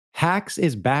Hacks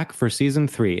is back for season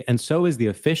 3, and so is the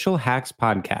official Hacks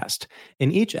podcast.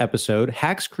 In each episode,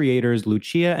 Hacks creators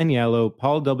Lucia Aniello,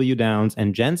 Paul W. Downs,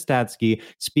 and Jen Statsky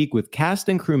speak with cast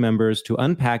and crew members to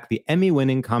unpack the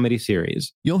Emmy-winning comedy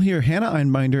series. You'll hear Hannah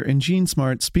Einbinder and Gene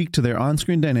Smart speak to their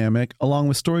on-screen dynamic, along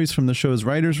with stories from the show's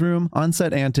writer's room,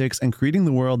 on-set antics, and creating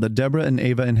the world that Deborah and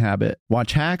Ava inhabit.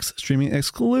 Watch Hacks, streaming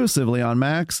exclusively on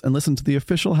Max, and listen to the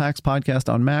official Hacks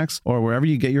podcast on Max or wherever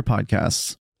you get your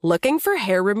podcasts. Looking for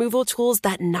hair removal tools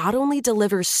that not only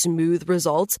deliver smooth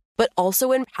results, but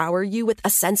also empower you with a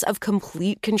sense of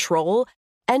complete control?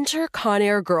 Enter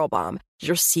Conair Girl Bomb,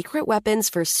 your secret weapons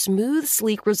for smooth,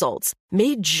 sleek results,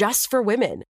 made just for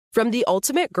women. From the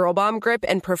ultimate Girl Bomb grip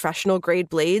and professional-grade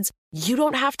blades, you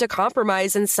don't have to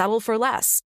compromise and settle for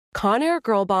less. Conair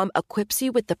Girl Bomb equips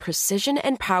you with the precision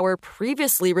and power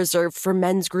previously reserved for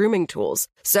men's grooming tools.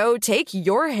 So take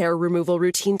your hair removal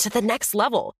routine to the next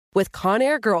level with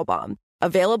Conair Girl Bomb.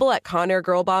 Available at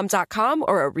ConairGirlBomb.com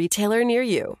or a retailer near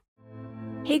you.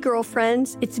 Hey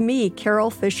girlfriends, it's me,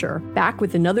 Carol Fisher, back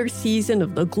with another season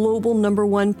of the global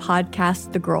 #1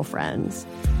 podcast, The Girlfriends.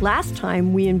 Last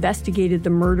time, we investigated the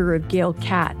murder of Gail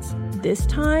Katz. This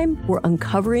time, we're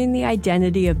uncovering the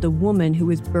identity of the woman who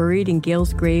was buried in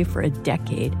Gail's grave for a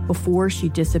decade before she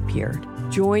disappeared.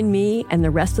 Join me and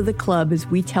the rest of the club as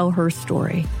we tell her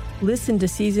story. Listen to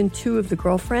Season 2 of The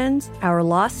Girlfriends, Our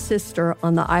Lost Sister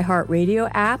on the iHeartRadio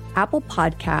app, Apple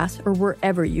Podcasts, or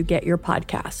wherever you get your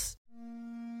podcasts.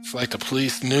 It's like the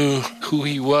police knew who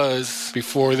he was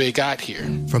before they got here.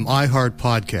 From iHeart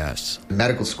Podcasts.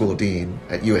 Medical school dean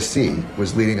at USC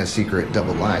was leading a secret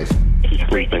double life. Is she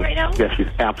breathing right now? Yes, she's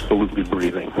absolutely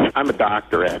breathing. I'm a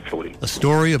doctor, actually. A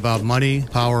story about money,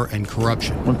 power, and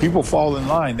corruption. When people fall in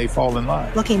line, they fall in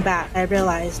line. Looking back, I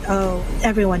realized,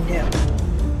 everyone knew.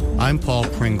 I'm Paul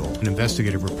Pringle, an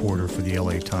investigative reporter for the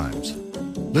LA Times.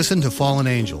 Listen to Fallen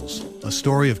Angels, a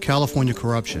story of California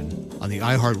corruption on the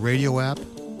iHeartRadio app,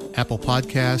 Apple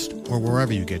Podcast, or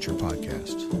wherever you get your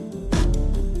podcasts.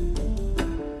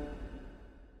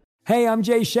 Hey, I'm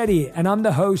Jay Shetty, and I'm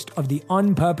the host of the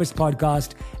On Purpose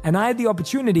podcast, and I had the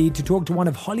opportunity to talk to one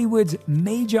of Hollywood's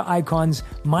major icons,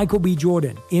 Michael B.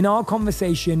 Jordan. In our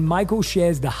conversation, Michael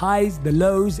shares the highs, the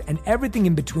lows, and everything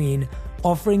in between,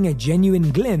 offering a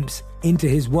genuine glimpse into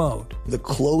his world. The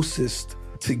closest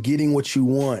to getting what you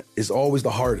want is always the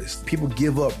hardest. People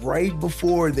give up right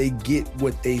before they get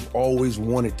what they've always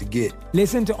wanted to get.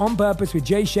 Listen to On Purpose with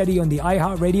Jay Shetty on the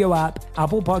iHeartRadio app,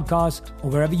 Apple Podcasts, or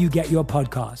wherever you get your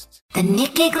podcasts. The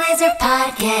Nikki Glaser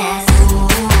Podcast.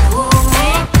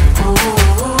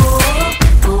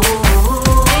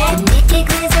 The Nikki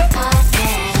Glaser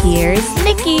Podcast. Here's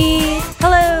Nikki.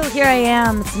 Hello, here I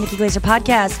am. It's the Nikki Glaser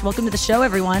Podcast. Welcome to the show,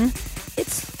 everyone.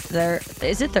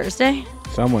 Is it Thursday?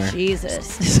 Somewhere.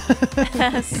 Jesus.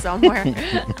 Somewhere.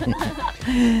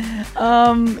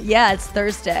 Yeah, it's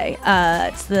Thursday.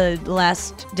 It's the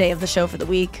last day of the show for the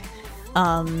week.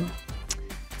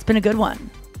 It's been a good one.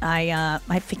 I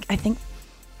think I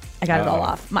got it all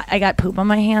off. I got poop on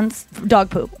my hands. Dog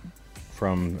poop.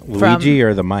 From Luigi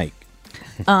or the mic?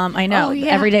 I know. Oh,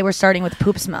 yeah. Every day we're starting with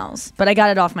poop smells. But I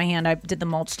got it off my hand. I did the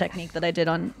mulch technique that I did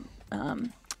on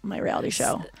my reality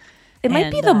show. It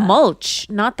might be the mulch,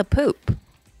 not the poop.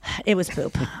 It was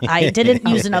poop. I didn't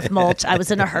use enough mulch. I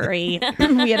was in a hurry.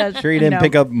 Sure you didn't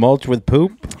pick up mulch with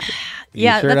poop?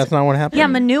 Yeah, sure that's not what happened?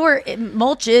 Yeah,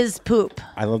 mulch is poop.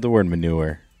 I love the word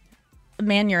manure.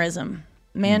 Manurism.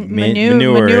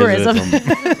 Maneurism.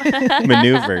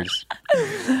 Maneuvers.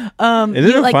 Is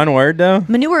it a fun word though?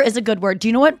 Manure is a good word. Do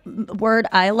you know what word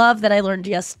I love that I learned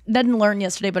didn't learn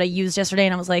yesterday, but I used yesterday,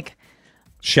 and I was like,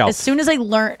 shelf. As soon as I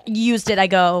used it, I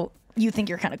go, you think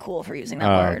you're kind of cool for using that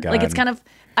word. God. Like, it's kind of,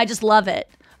 I just love it.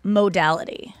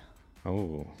 Modality.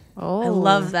 Oh. I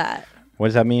love that. What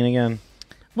does that mean again?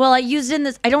 Well, I used it in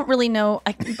this, I don't really know.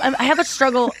 I have a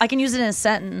struggle. I can use it in a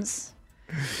sentence.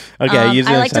 Okay, use it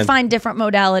in a I like to sentence. find different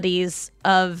modalities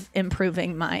of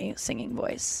improving my singing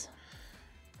voice.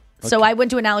 Okay. So I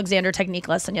went to an Alexander technique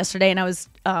lesson yesterday, and I was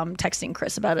texting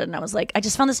Chris about it, and I was like, I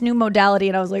just found this new modality,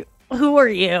 and I was like, who are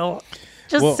you?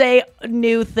 Just say a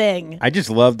new thing. I just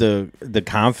love the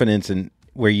confidence in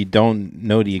where you don't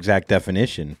know the exact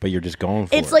definition, but you're just going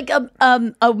for it. It's like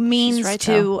a means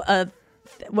to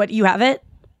what you have it.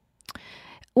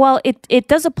 Well, it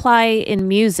does apply in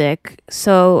music.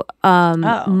 So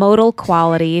modal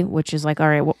quality, which is like, all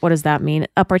right, what does that mean?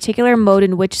 A particular mode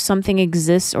in which something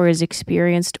exists or is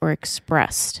experienced or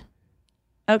expressed.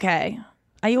 Okay.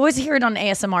 I always hear it on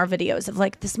ASMR videos of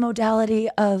like this modality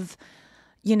of,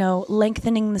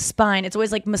 lengthening the spine. It's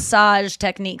always like massage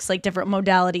techniques, like different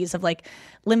modalities of like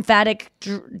lymphatic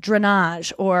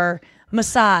drainage or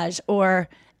massage or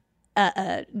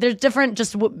there's different,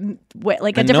 just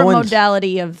like a And different no one's-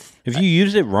 modality of. If you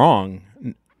use it wrong,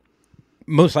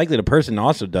 most likely the person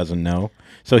also doesn't know.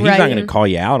 So he's not Right. going to call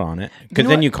you out on it. Because You know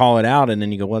then what- you call it out and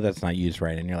then you go, well, that's not used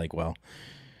right. And you're like, well.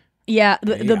 Yeah,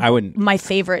 I wouldn't- My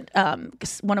favorite,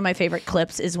 one of my favorite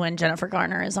clips is when Jennifer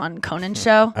Garner is on Conan's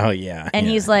show. Oh, yeah. And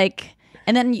yeah. he's like,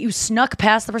 and then you snuck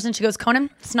past the person. She goes, Conan,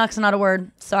 snuck's not a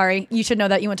word. Sorry. You should know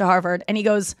that. You went to Harvard. And he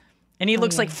goes, and he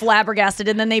looks like flabbergasted.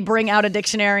 And then they bring out a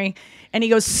dictionary and he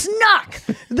goes, snuck,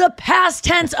 the past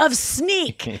tense of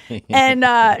sneak.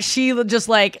 And she just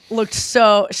like looked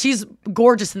she's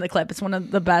gorgeous in the clip. It's one of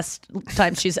the best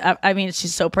times she's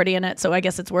so pretty in it. So I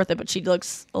guess it's worth it, but she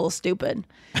looks a little stupid.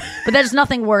 But there's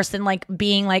nothing worse than like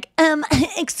being like,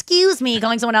 excuse me,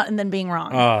 calling someone out and then being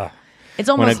wrong. It's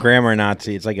almost when a grammar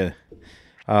Nazi, it's like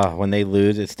when they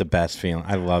lose, it's the best feeling.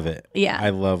 I love it. Yeah. I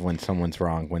love when someone's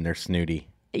wrong, when they're snooty.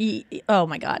 Oh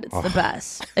my God, it's the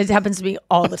best. It happens to me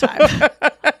all the time.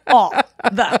 All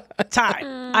the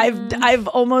time. I've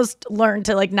almost learned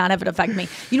to like not have it affect me.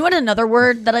 You know what another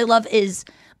word that I love is,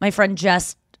 my friend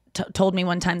Jess told me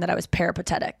one time that I was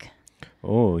peripatetic.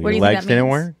 Oh, What do your you think legs that didn't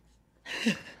work?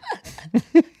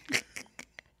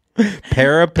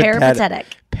 Peripatetic.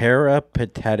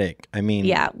 Peripatetic. I mean,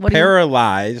 Yeah, what do you-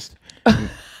 paralyzed.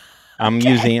 I'm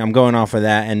going off of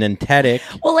that, and then tetic.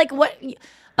 Well, like what?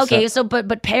 Okay, so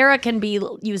but para can be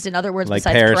used in other words Like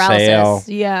besides parasail. paralysis.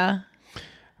 Yeah,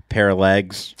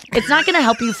 Paralegs. it's not going to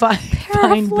help you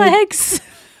find legs.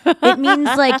 It means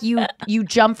like you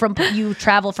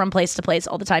travel from place to place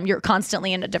all the time. You're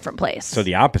constantly in a different place. So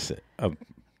the opposite of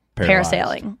paralyzed.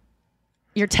 Parasailing.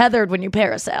 You're tethered when you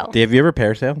parasail. Have you ever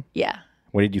parasailed? Yeah,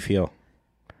 What did you feel?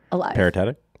 alive.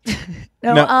 Paratetic?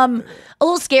 No, No. a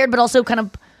little scared, but also kind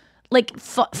of like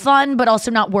fun, but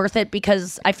also not worth it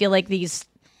because I feel like these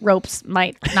ropes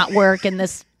might not work in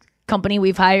this company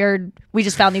we've hired. We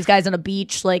just found these guys on a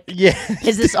beach. Like, Yeah.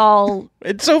 is this all?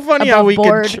 It's so funny above how we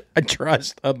board? could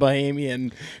trust a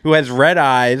Bahamian who has red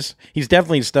eyes. He's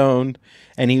definitely stoned.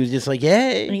 And he was just like,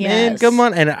 hey, man, Yes. come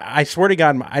on. And I swear to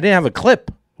God, I didn't have a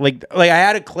clip. Like I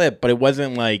had a clip, but it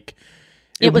wasn't like...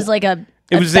 It was like a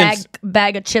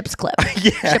bag of chips clip.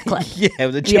 Yeah, Chip clip. Yeah, it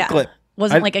was a chip clip.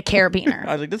 Wasn't like a carabiner.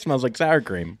 I was like, this smells like sour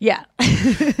cream. Yeah.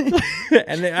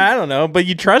 And I don't know, but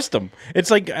you trust them. It's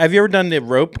like, have you ever done the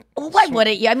rope? Why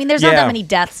wouldn't you? I mean, there's not Yeah. that many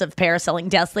deaths of parasailing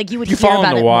deaths. Like you would You hear fall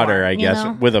about in it the water, more, I you guess,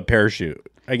 know? with a parachute.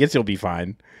 I guess you'll be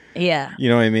fine. Yeah. You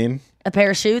know what I mean? A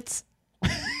parachutes.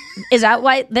 Is that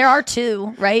why there are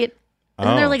two, right?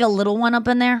 Isn't there Oh. like a little one up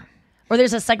in there? Or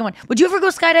there's a second one. Would you ever go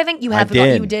skydiving? You I have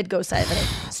did. You did go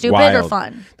skydiving. Stupid or Wild.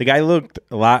 fun? The guy looked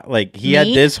a lot like he had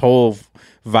Me? this whole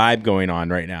vibe going on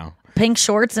right now. Pink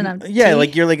shorts and a Yeah, tee?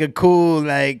 like you're like a cool,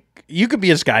 like you could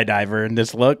be a skydiver in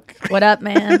this look. What up,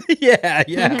 man? Yeah,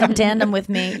 yeah. Come tandem with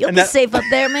me. You'll And be that- safe up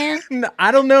there, man.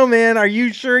 I don't know, man. Are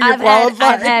you sure you're qualified?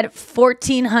 I've had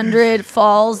 1,400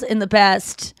 falls in the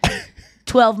past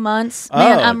 12 months.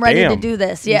 Man, Oh, I'm ready to damn. do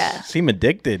this. You Yeah. seem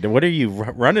addicted. What are you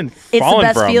running, It's the falling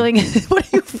best from? feeling. What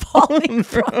are you falling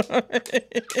from?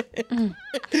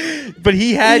 But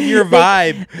he had your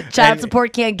vibe. Child And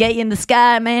support can't get you in the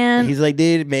sky, man. He's like,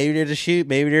 dude, maybe there's a chute,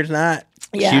 maybe there's not.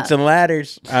 Yeah. Shoot some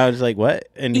ladders. I was like, what?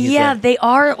 And he's Yeah, like, they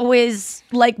are always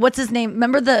like, what's his name?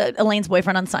 Remember the Elaine's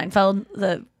boyfriend on Seinfeld,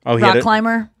 the Oh, he had rock it?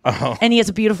 climber? Oh. And he has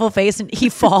a beautiful face and he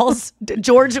falls.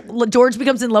 George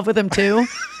becomes in love with him too.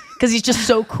 Because he's just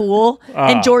so cool,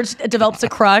 and George develops a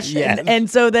crush, Yes. and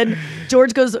so then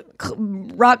George goes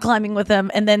rock climbing with him,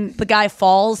 and then the guy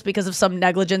falls because of some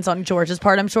negligence on George's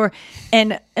part, I'm sure.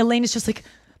 And Elaine is just like,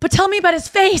 "But tell me about his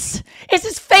face. Is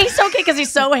his face okay?" Because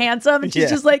he's so handsome, and she's Yeah.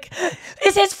 just like,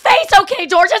 "Is his face okay,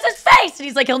 George? Is his face?" And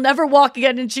he's like, "He'll never walk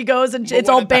again." And she goes, and it's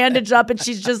all bandaged up, and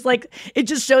she's just like, it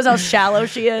just shows how shallow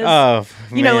she is. oh,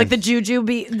 You know, man. like the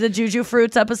Juju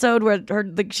Fruits episode where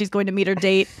she's going to meet her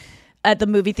date at the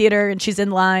movie theater and she's in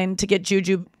line to get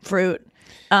Juju fruit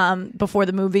before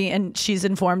the movie, and she's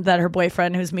informed that her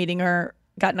boyfriend who's meeting her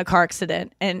got in a car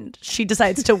accident, and she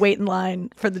decides to wait in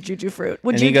line for the Juju fruit.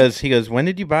 And he goes, when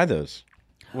did you buy those?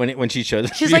 When she shows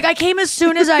up. She's like, I came as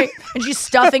soon as and she's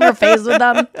stuffing her face with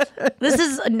them. This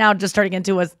is now just turning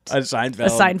into a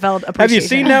Seinfeld appreciation. Have you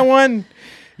seen that one?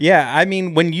 Yeah, I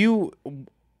mean, when you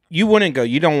wouldn't go,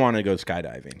 you don't want to go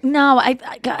skydiving. No, I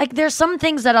there's some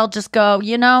things that I'll just go,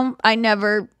 you know,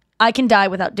 I can die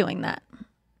without doing that.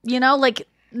 You know, like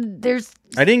there's.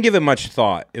 I didn't give it much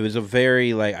thought. It was a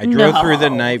very, like, I drove through the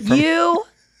night from. You?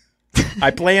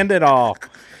 I planned it all.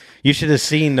 You should have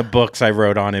seen the books I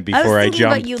wrote on it before I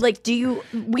jumped. About you, like,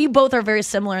 we both are very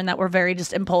similar in that we're very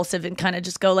just impulsive and kind of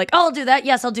just go like, oh, I'll do that.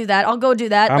 Yes, I'll do that. I'll go do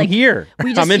that. I'm like, here.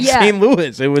 I'm in St.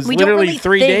 Louis. It was literally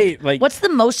 3 days. Like, what's the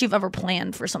most you've ever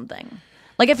planned for something?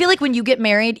 Like, I feel like when you get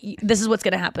married, this is what's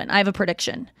going to happen. I have a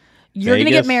prediction. You're going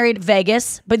to get married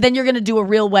Vegas, but then you're going to do a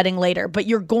real wedding later. But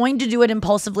you're going to do it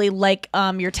impulsively like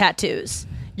your tattoos.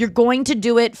 You're going to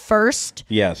do it first.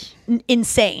 Yes.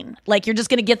 Insane. Like, you're just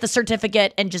going to get the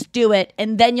certificate and just do it.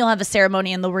 And then you'll have a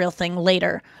ceremony and the real thing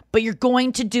later. But you're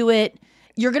going to do it.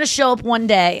 You're going to show up one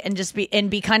day and just be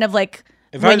kind of like.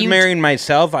 If I was marrying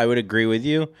myself, I would agree with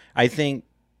you. I think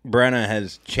Brenna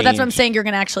has changed. But that's what I'm saying. You're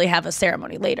going to actually have a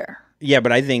ceremony later. Yeah,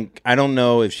 but I don't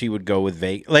know if she would go with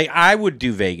Vegas. Like, I would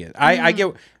do Vegas.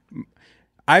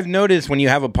 I've noticed when you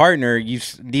have a partner,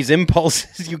 these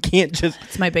impulses, you can't just...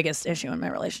 It's my biggest issue in my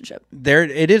relationship.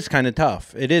 It is kind of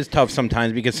tough. It is tough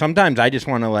sometimes because sometimes I just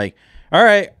want to like, all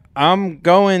right, I'm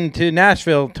going to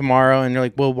Nashville tomorrow. And you're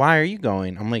like, well, why are you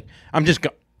going? I'm like, I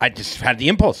just had the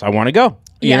impulse. I want to go.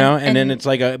 You know? And then it's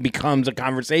like it becomes a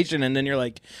conversation. And then you're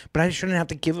like, but I shouldn't have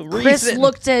to give a reason. Chris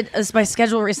looked at my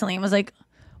schedule recently and was like,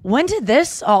 when did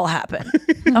this all happen?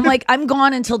 I'm like, I'm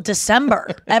gone until December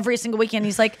every single weekend.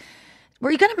 He's like, were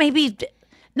you going to maybe,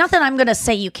 not that I'm going to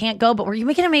say you can't go, but were you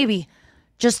going to maybe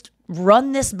just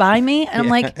run this by me? And I'm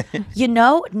like,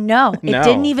 no, it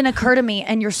didn't even occur to me.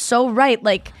 And you're so right.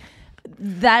 Like,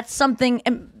 that's something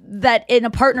that in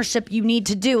a partnership you need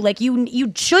to do. Like,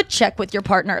 you should check with your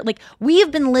partner. Like, we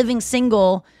have been living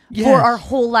single for our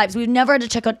whole lives. We've never had to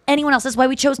check on anyone else. That's why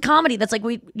we chose comedy. That's like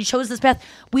we chose this path.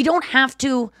 We don't have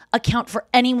to account for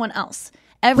anyone else.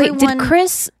 Wait,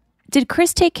 did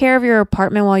Chris take care of your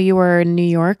apartment while you were in New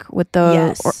York with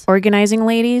the organizing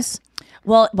ladies?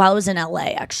 Well, while I was in LA,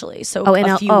 actually. So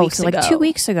a few weeks ago. Like 2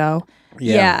 weeks ago.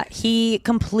 Yeah, he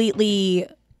completely.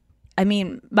 I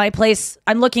mean, my place.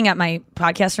 I'm looking at my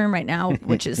podcast room right now,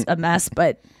 which is a mess.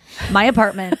 But my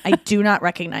apartment, I do not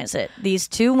recognize it. These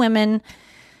two women.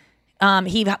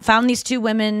 He found these two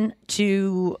women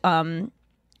who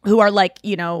are like,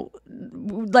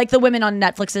 like the women on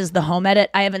Netflix's The Home Edit.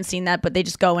 I haven't seen that, but they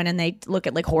just go in and they look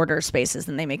at like hoarder spaces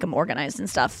and they make them organized and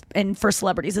stuff, and for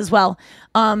celebrities as well.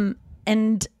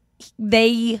 And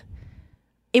it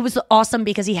was awesome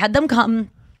because he had them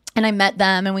come and I met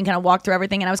them and we kind of walked through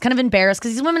everything, and I was kind of embarrassed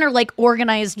because these women are like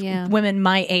organized women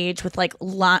my age with like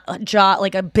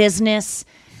like a business.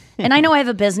 And I know I have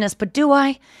a business, but do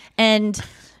I? And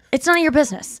it's none of your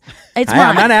business. It's mine.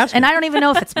 I'm not asking. And I don't even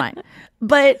know if it's mine.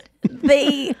 But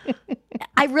I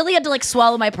really had to like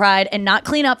swallow my pride and not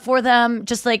clean up for them.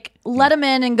 Just like let them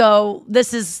in and go,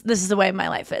 this is the way my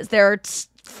life is. There are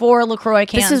 4 LaCroix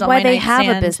cans. This is on why my they have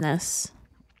nightstand. a business.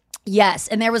 Yes.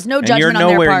 And there was no judgment on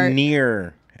their part. You're nowhere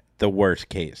near the worst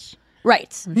case.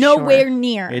 Right. Nowhere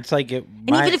near. It's like and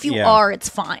even if you are, it's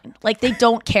fine. Like, they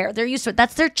don't care. They're used to it.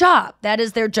 That's their job. That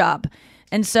is their job.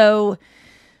 And so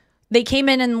they came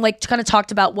in and like kind of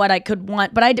talked about what I could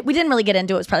want, but we didn't really get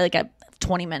into it. It was probably like a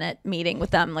 20-minute meeting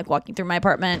with them, like walking through my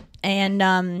apartment.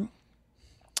 And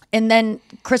then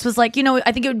Chris was like,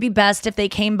 I think it would be best if they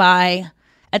came by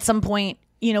at some point,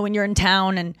 when you're in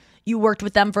town, and you worked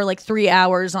with them for like 3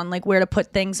 hours on like where to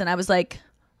put things. And I was like,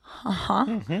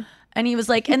 Mm-hmm. And he was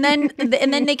like, and then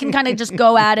they can kind of just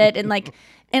go at it and like,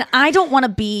 and I don't want to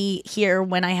be here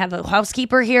when I have a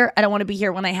housekeeper here. I don't want to be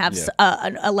here when I have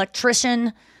an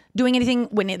electrician doing anything,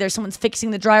 when there's someone's fixing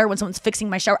the dryer, when someone's fixing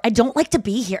my shower. I don't like to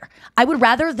be here. I would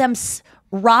rather them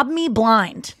rob me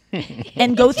blind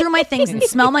and go through my things and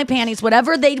smell my panties,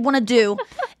 whatever they want to do.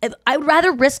 I would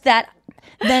rather risk that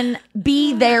than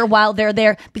be there while they're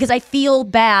there, because I feel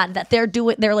bad that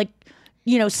they're like,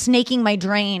 snaking my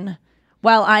drain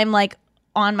while I'm like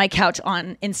on my couch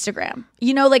on Instagram.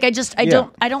 Like I just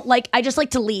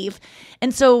like to leave.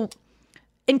 And so,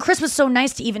 and Chris was so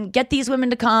nice to even get these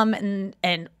women to come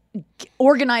and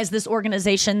organize this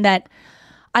organization that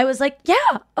I was like,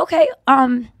 yeah, okay.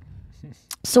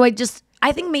 So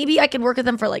I think maybe I could work with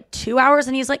them for like 2 hours.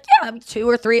 And he's like, yeah, 2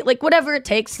 or 3, like whatever it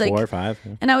takes. Like 4 or 5.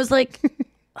 Yeah. And I was like,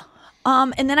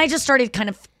 and then I just started kind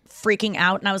of freaking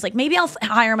out, and I was like, maybe I'll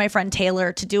hire my friend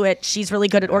Taylor to do it. She's really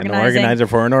good at organizing. An organizer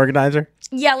for an organizer?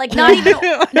 Yeah, like not even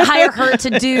hire her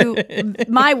to do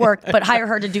my work, but hire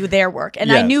her to do their work.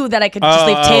 And I knew that I could just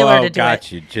leave Taylor to do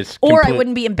it. You. Or I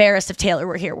wouldn't be embarrassed if Taylor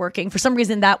were here working. For some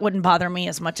reason, that wouldn't bother me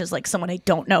as much as like someone I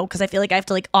don't know, because I feel like I have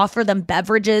to like offer them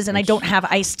beverages, and I don't have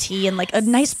iced tea and like a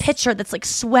nice pitcher that's like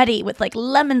sweaty with like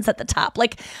lemons at the top.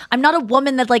 Like, I'm not a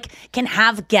woman that like can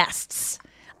have guests.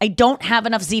 I don't have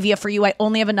enough Zevia for you. I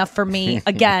only have enough for me.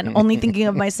 Again, only thinking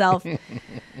of myself.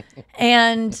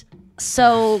 And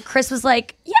So Chris was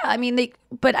like, yeah, I mean,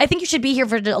 but I think you should be here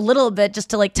for a little bit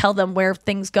just to like tell them where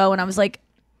things go. And I was like,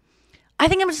 I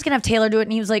think I'm just going to have Taylor do it.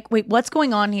 And he was like, wait, what's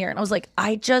going on here? And I was like,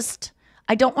 I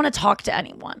don't want to talk to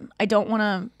anyone. I don't want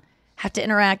to have to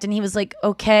interact. And he was like,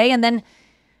 okay. And then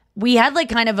we had like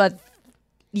kind of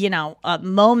a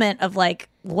moment of like,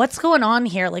 what's going on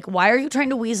here? Like, why are you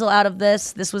trying to weasel out of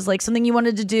this? This was like something you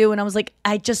wanted to do. And I was like,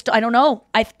 I don't know.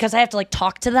 Because I have to like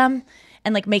talk to them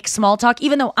and like make small talk,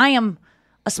 even though I am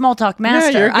a small talk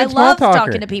master. You're a good I small love talker.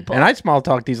 talking to people. And I small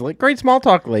talk these great small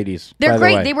talk ladies. They're by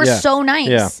great. The way. They were so nice.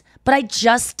 Yeah. But I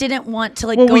just didn't want to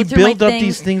like Well, go we through my build up thing.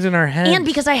 these things in our heads. And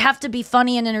because I have to be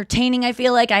funny and entertaining, I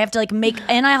feel like I have to like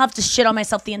and I have to shit on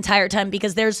myself the entire time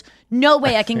because there's no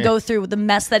way I can go through the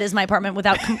mess that is my apartment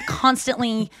without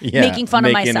constantly making fun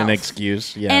of myself. Making an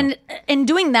excuse. Yeah. And in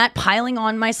doing that, piling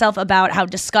on myself about how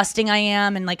disgusting I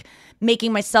am and like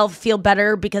making myself feel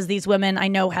better because these women I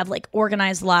know have like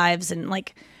organized lives and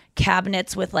like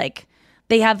cabinets with like,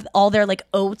 they have all their like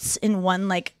oats in one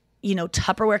like,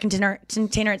 Tupperware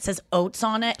container. It says oats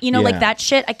on it, like that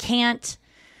shit. I can't.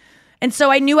 And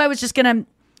so I knew I was just gonna,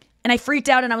 and I freaked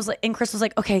out and I was like, and Chris was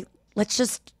like, okay,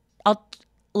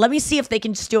 let me see if they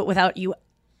can just do it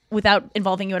without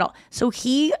involving you at all. So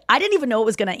I didn't even know it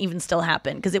was gonna even still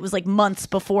happen because it was like months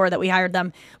before that we hired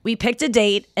them. We picked a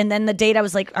date and then the date I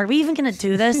was like, are we even gonna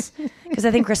do this? Because I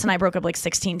think Chris and I broke up like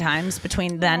 16 times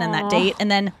between then and that date.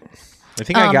 And then I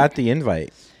think I got the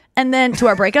invite. And then to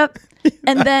our breakup.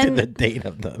 And then to the date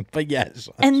of them. But yes.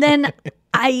 And then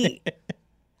I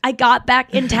got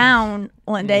back in town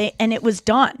one day and it was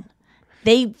done.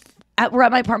 They were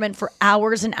at my apartment for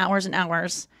hours and hours and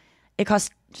hours. It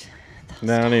cost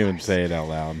No, don't even say it out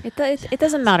loud. It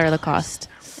doesn't matter the cost.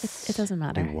 It doesn't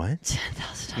matter. Wait, what?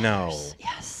 $10,000. No.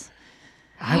 Yes.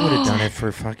 I would have done it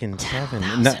for fucking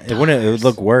 $7,000. No, it wouldn't. It would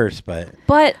look worse, but.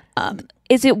 But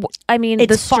is it? I mean,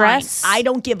 it's the stress. Fine. I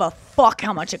don't give a fuck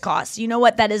how much it costs. You know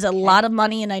what? That is a lot of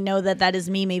money, and I know that is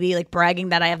me maybe like bragging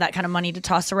that I have that kind of money to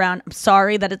toss around. I'm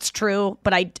sorry that it's true,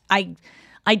 but I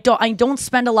don't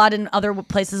spend a lot in other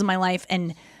places in my life,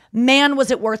 and man,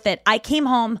 was it worth it. I came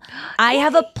home. I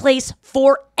have a place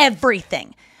for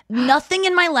everything. Nothing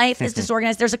in my life is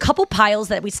disorganized. There's a couple piles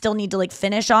that we still need to like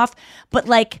finish off, but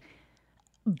like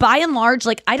by and large,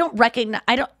 like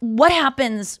what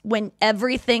happens when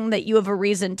everything that you have a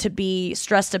reason to be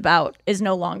stressed about is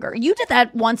no longer? You did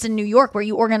that once in New York where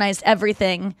you organized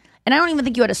everything. And I don't even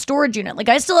think you had a storage unit. Like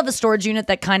I still have a storage unit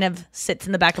that kind of sits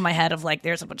in the back of my head of like,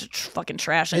 there's a bunch of fucking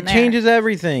trash in there. It changes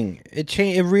everything.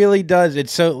 It really does.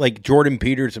 It's so like Jordan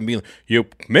Peterson being like, you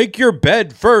make your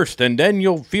bed first and then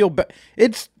you'll feel better.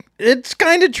 It's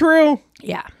kind of true.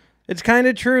 Yeah. It's kind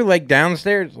of true. Like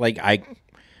downstairs, like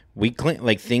we clean,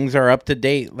 like things are up to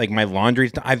date. Like my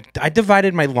laundry's, I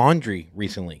divided my laundry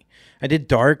recently. I did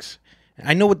darks.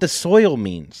 I know what the soil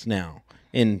means now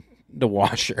in the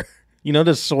washer. You know,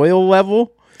 the soil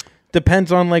level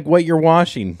depends on like what you're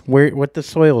washing, what the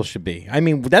soil should be. I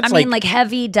mean, like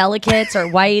heavy delicates or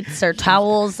whites or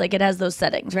towels. Like it has those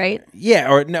settings, right?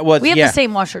 Yeah. Or no, well, we have the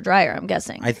same washer dryer. I'm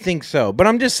guessing. I think so, but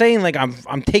I'm just saying, like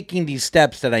I'm taking these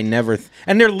steps that I never,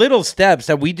 and they're little steps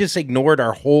that we just ignored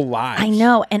our whole lives. I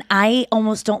know, and I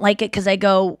almost don't like it because I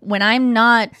go when I'm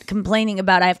not complaining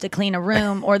about I have to clean a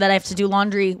room or that I have to do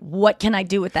laundry. What can I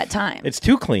do with that time? It's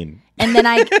too clean. And then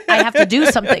I have to do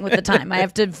something with the time. I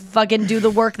have to fucking do the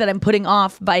work that I'm putting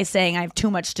off by saying I have too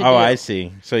much to do. Oh, I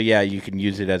see. So, yeah, you can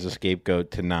use it as a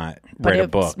scapegoat to not write a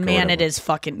book. Man, it is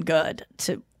fucking good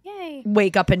to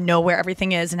wake up and know where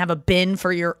everything is and have a bin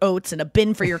for your oats and a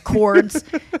bin for your cords.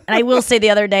 And I will say the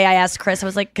other day I asked Chris, I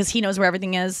was like, because he knows where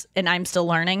everything is and I'm still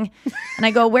learning. And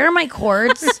I go, where are my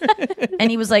cords? And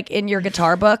he was like, in your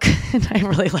guitar book. And I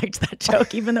really liked that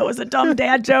joke, even though it was a dumb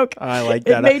dad joke. I like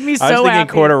that. It made me so happy. I was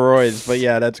thinking corduroys, but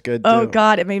yeah, that's good too. Oh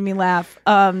God, it made me laugh.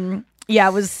 Yeah,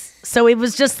 it was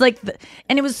just like,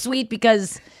 and it was sweet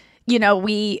because, you know,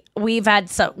 we've had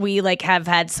some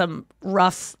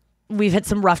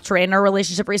rough terrain in our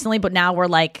relationship recently, but now we're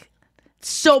like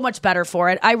so much better for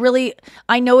it.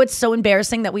 I know it's so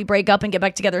embarrassing that we break up and get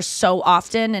back together so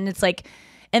often. And it's like,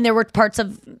 and there were parts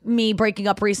of me breaking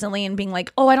up recently and being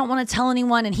like, oh, I don't want to tell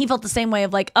anyone. And he felt the same way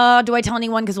of like, oh, do I tell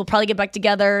anyone? Because we'll probably get back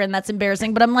together and that's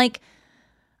embarrassing. But I'm like,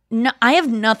 no, I have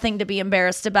nothing to be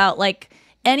embarrassed about. Like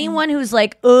anyone who's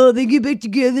like, oh, they get back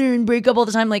together and break up all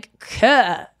the time. Like,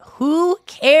 who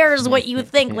cares what you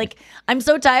think? Like, I'm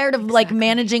so tired of like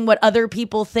managing what other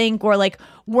people think or like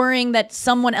worrying that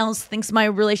someone else thinks my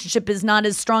relationship is not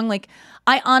as strong. Like,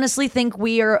 I honestly think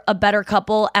we are a better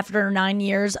couple after 9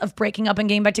 years of breaking up and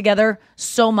getting back together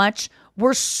so much.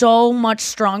 We're so much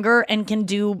stronger and can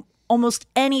do almost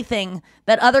anything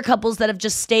that other couples that have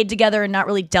just stayed together and not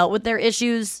really dealt with their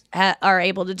issues are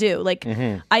able to do. Like,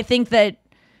 I think that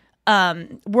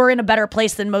we're in a better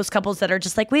place than most couples that are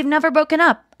just like, we've never broken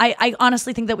up. I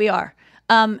honestly think that we are.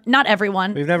 Not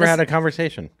everyone. We've never had a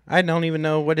conversation. I don't even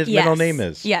know what his middle name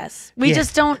is. Yes. We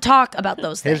just don't talk about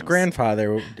those things. His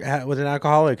grandfather was an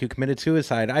alcoholic who committed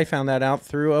suicide. I found that out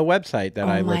through a website that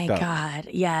I looked up. Oh my God,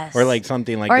 yes. Or like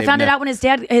something like Or I found it out when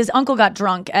his uncle got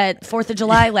drunk at 4th of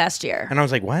July last year. And I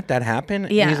was like, what? That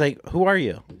happened? Yeah. And he's like, who are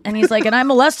you? And he's like, and I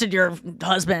molested your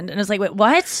husband. And it's like, wait,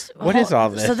 what? What is all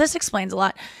this? So this explains a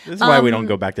lot. This is why we don't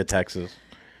go back to Texas.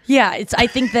 Yeah, I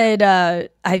think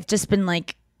that I've just been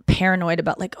like paranoid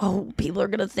about like, oh, people are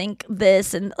gonna think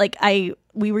this, and like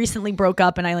we recently broke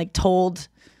up, and I like told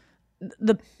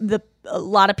a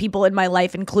lot of people in my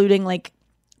life, including like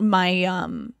my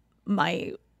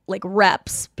my like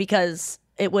reps, because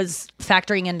it was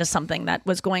factoring into something that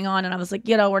was going on, and I was like,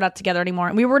 we're not together anymore,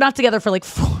 and we were not together for like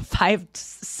 4, 5,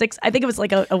 6. I think it was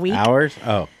like a week. Hours.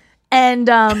 Oh. And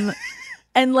and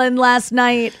then last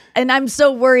night, and I'm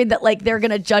so worried that like they're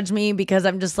gonna judge me because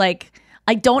I'm just like,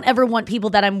 I don't ever want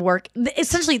people that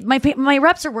essentially my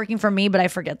reps are working for me, but I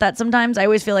forget that sometimes. I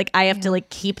always feel like I have to like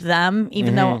keep them,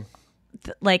 even though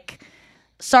like,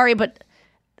 sorry, but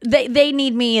they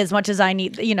need me as much as I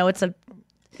need,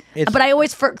 but I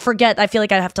always forget. I feel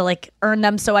like I have to like earn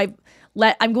them. So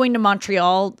I'm going to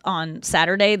Montreal on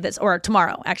Saturday, or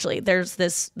tomorrow actually. There's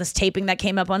this taping that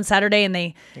came up on Saturday, and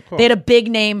they had a big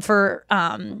name for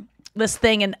this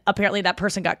thing, and apparently that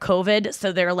person got COVID,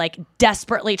 so they're like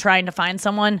desperately trying to find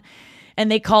someone. And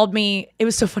they called me. It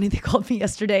was so funny. They called me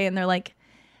yesterday, and they're like,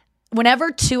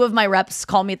 whenever 2 of my reps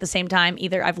call me at the same time,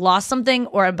 either I've lost something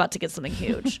or I'm about to get something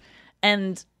huge.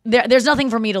 And there's nothing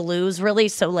for me to lose, really.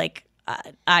 So like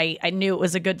I knew it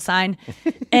was a good sign.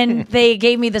 And they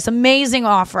gave me this amazing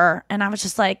offer, and I was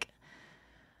just like,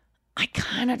 I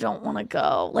kind of don't want to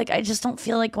go. Like, I just don't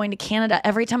feel like going to Canada.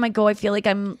 Every time I go, I feel like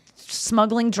I'm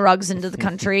smuggling drugs into the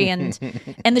country, and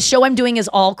the show I'm doing is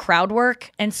all crowd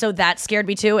work, and so that scared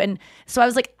me too. And so I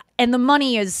was like, and the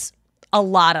money is a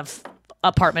lot of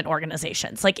apartment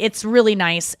organizations. Like, it's really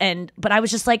nice, but I was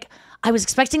just like, I was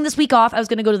expecting this week off. I was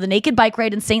going to go to the Naked Bike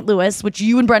Ride in St. Louis, which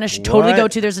you and Brenna should totally go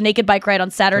to. There's a Naked Bike Ride on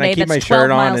Saturday. Can I keep that's my 12 shirt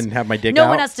miles. on and have my dick No out?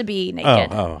 one has to be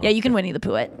naked. Yeah, you can Winnie the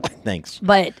Pooh it. Thanks.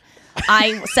 But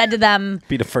I said to them,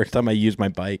 be the first time I use my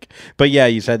bike. But yeah,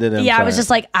 you said to them. Yeah, I was just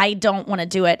like, I don't want to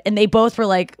do it. And they both were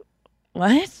like,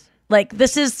 what? Like,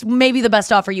 this is maybe the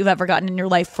best offer you've ever gotten in your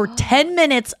life for 10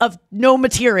 minutes of no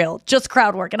material, just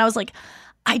crowd work. And I was like,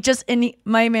 and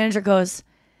my manager goes,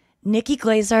 Nikki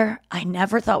Glazer, I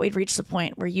never thought we'd reach the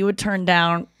point where you would turn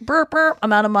down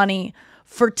amount of money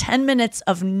for 10 minutes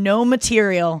of no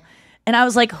material. And I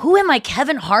was like, who am I,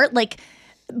 Kevin Hart? Like,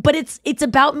 but it's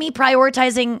about me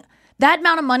prioritizing. That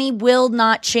amount of money will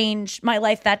not change my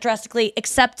life that drastically,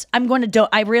 except I'm going to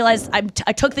I realized I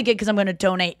took the gig because I'm going to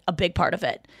donate a big part of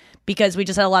it, because we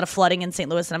just had a lot of flooding in St.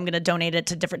 Louis, and I'm going to donate it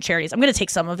to different charities. I'm going to take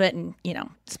some of it and,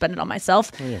 spend it on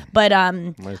myself. Yeah. But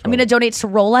I'm going to donate to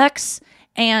Rolex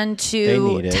and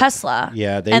to Tesla.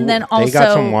 Yeah, and then also they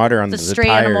got some water on the the Stray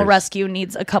tires. Animal Rescue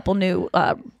needs a couple new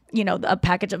a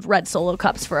package of red Solo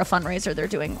cups for a fundraiser they're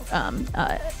doing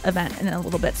event in a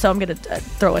little bit. So I'm going to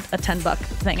throw a $10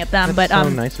 thing at them. That's but so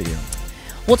nice of you.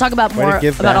 We'll talk about more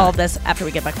about all of this after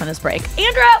we get back from this break.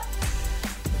 Andrew!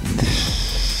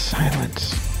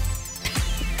 Silence.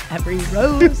 Every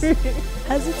rose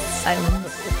has its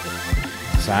silence.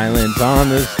 Silence on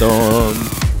the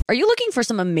storm. Are you looking for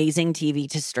some amazing TV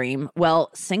to stream? Well,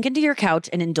 sink into your couch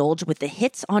and indulge with the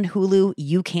hits on Hulu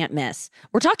you can't miss.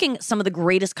 We're talking some of the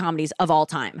greatest comedies of all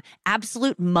time.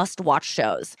 Absolute must-watch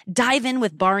shows. Dive in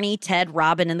with Barney, Ted,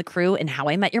 Robin, and the crew in How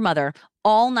I Met Your Mother.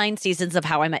 All 9 seasons of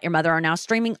How I Met Your Mother are now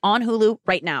streaming on Hulu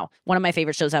right now. One of my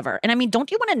favorite shows ever. And I mean,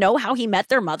 don't you want to know how he met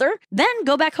their mother? Then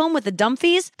go back home with the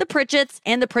Dumfies, the Pritchetts,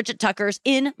 and the Pritchett Tuckers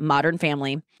in Modern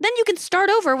Family. Then you can start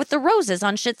over with the Roses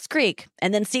on Schitt's Creek.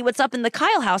 And then see what's up in the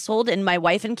Kyle household in My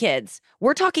Wife and Kids.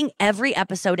 We're talking every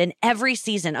episode and every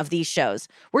season of these shows.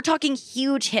 We're talking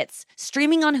huge hits,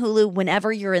 streaming on Hulu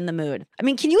whenever you're in the mood. I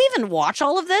mean, can you even watch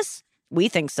all of this? We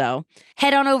think so.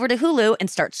 Head on over to Hulu and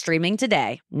start streaming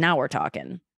today. Now we're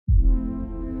talking.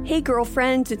 Hey,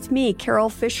 girlfriends, it's me, Carol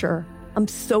Fisher. I'm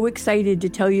so excited to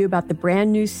tell you about the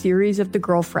brand new series of The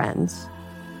Girlfriends.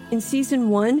 In season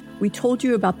 1, we told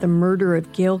you about the murder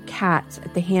of Gail Katz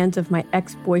at the hands of my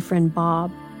ex-boyfriend,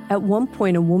 Bob. At one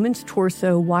point, a woman's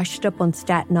torso washed up on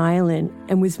Staten Island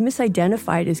and was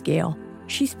misidentified as Gail.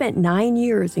 She spent 9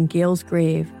 years in Gail's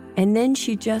grave, and then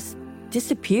she just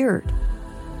disappeared.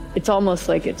 It's almost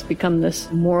like it's become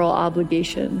this moral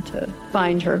obligation to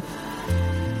find her.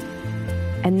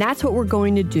 And that's what we're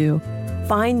going to do.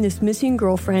 Find this missing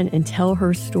girlfriend and tell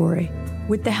her story.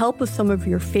 With the help of some of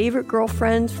your favorite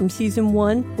girlfriends from season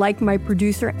 1, like my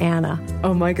producer Anna.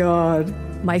 Oh my God.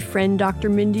 My friend Dr.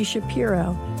 Mindy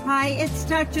Shapiro. Hi, it's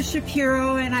Dr.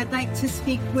 Shapiro, and I'd like to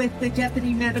speak with the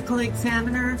Deputy Medical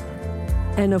Examiner.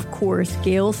 And of course,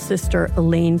 Gail's sister,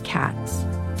 Elaine Katz.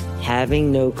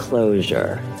 Having no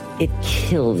closure, it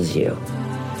kills you.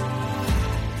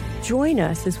 Join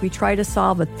us as we try to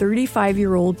solve a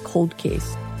 35-year-old cold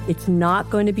case. It's not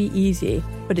going to be easy,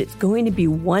 but it's going to be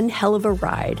one hell of a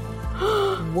ride.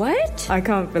 What? I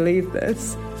can't believe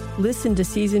this. Listen to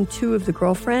season 2 of The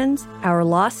Girlfriends, Our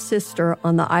Lost Sister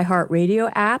on the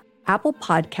iHeartRadio app, Apple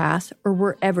Podcasts, or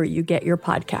wherever you get your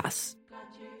podcasts.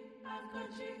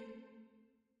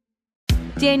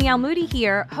 Danielle Moody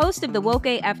here, host of the Woke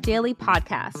AF Daily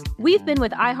podcast. We've been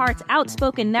with iHeart's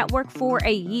Outspoken Network for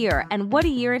a year, and what a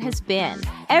year it has been.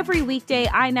 Every weekday,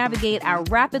 I navigate our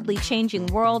rapidly changing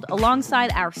world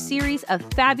alongside our series of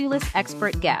fabulous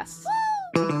expert guests.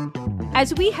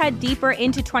 As we head deeper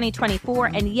into 2024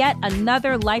 and yet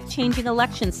another life-changing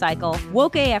election cycle,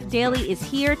 Woke AF Daily is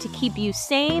here to keep you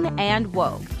sane and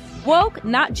woke. Woke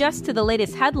not just to the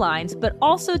latest headlines, but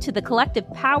also to the collective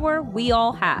power we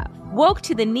all have. Woke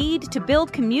to the need to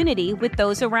build community with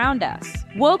those around us.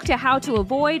 Woke to how to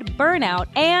avoid burnout,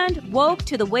 and woke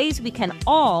to the ways we can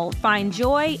all find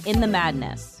joy in the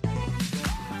madness.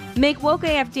 Make Woke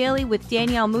AF Daily with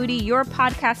Danielle Moody your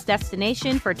podcast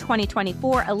destination for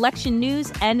 2024 election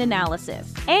news and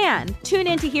analysis. And tune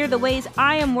in to hear the ways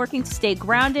I am working to stay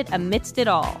grounded amidst it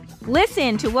all.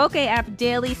 Listen to Woke AF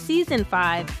Daily Season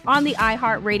 5 on the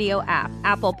iHeartRadio app,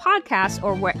 Apple Podcasts,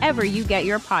 or wherever you get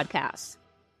your podcasts.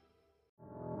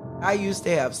 I used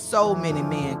to have so many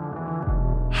men.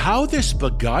 How this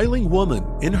beguiling woman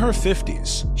in her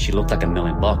 50s, she looked like $1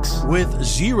 million, with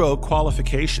zero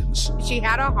qualifications, she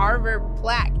had a Harvard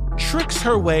plaque, tricks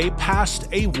her way past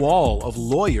a wall of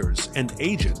lawyers and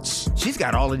agents. She's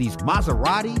got all of these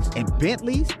Maseratis and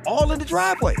Bentleys all in the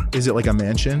driveway. Is it like a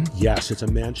mansion? Yes, it's a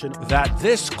mansion that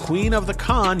this queen of the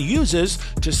con uses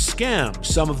to scam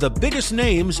some of the biggest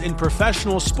names in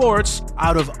professional sports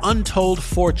out of untold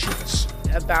fortunes.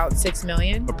 About $6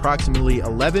 million. Approximately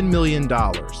 $11 million.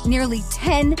 Nearly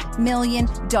 $10 million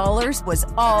was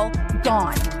all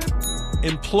gone.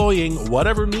 Employing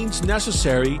whatever means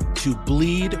necessary to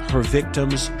bleed her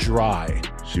victims dry.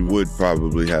 She would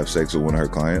probably have sex with one of her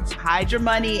clients. Hide your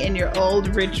money in your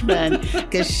old rich man,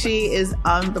 because she is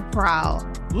on the prowl.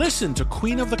 Listen to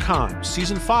Queen of the Con,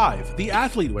 Season 5, The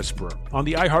Athlete Whisperer, on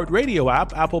the iHeartRadio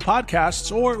app, Apple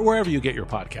Podcasts, or wherever you get your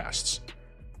podcasts.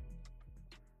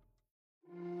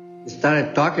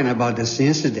 Started talking about this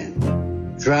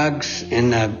incident. Drugs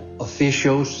and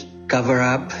officials cover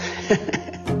up.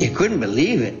 You couldn't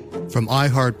believe it. From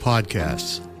iHeart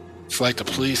Podcasts. It's like the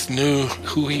police knew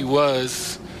who he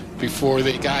was before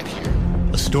they got here.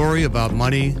 A story about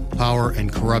money, power,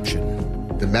 and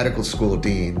corruption. The medical school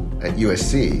dean at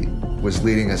USC was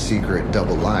leading a secret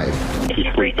double life.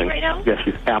 She's breathing right now? Yes,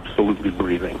 she's absolutely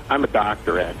breathing. I'm a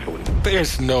doctor, actually.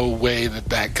 There's no way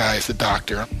that guy's a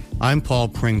doctor. I'm Paul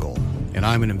Pringle, and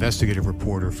I'm an investigative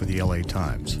reporter for the LA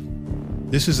Times.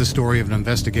 This is the story of an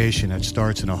investigation that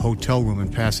starts in a hotel room in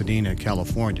Pasadena,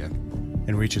 California,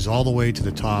 and reaches all the way to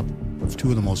the top of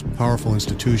two of the most powerful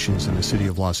institutions in the city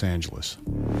of Los Angeles.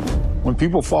 When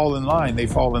people fall in line, they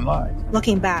fall in line.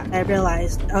 Looking back, I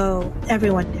realized,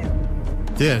 everyone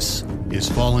knew. This is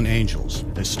Fallen Angels,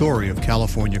 a story of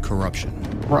California corruption.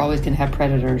 We're always going to have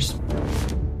predators.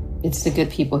 It's the good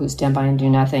people who stand by and do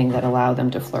nothing that allow them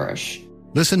to flourish.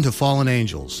 Listen to Fallen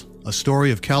Angels, a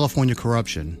story of California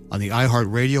corruption on the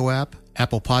iHeartRadio app,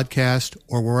 Apple Podcast,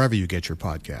 or wherever you get your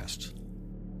podcasts.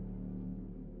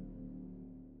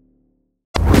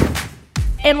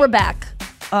 And we're back.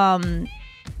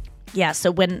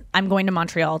 So when I'm going to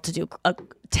Montreal to do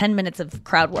 10 minutes of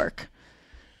crowd work.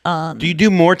 Do you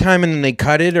do more time and then they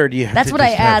cut it, or do you have That's to what I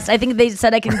just have- asked. I think they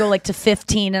said I can go like to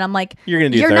 15, and I'm like, You're gonna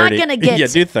do You're 30. not going to get Yeah,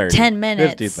 do 30. 10 Just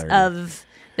minutes do 30. of...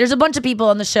 There's a bunch of people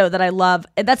on the show that I love.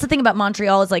 And that's the thing about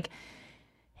Montreal is like,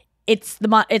 it's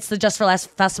the Just for Laughs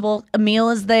festival. Emil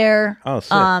is there. Oh,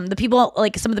 sick. The people,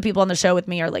 like some of the people on the show with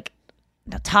me are like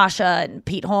Natasha and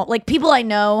Pete Holmes, like people I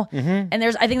know. Mm-hmm. And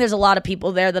I think there's a lot of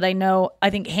people there that I know. I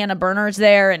think Hannah Berner's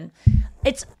there, and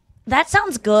that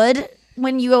sounds good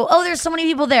when you go, oh, there's so many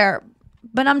people there.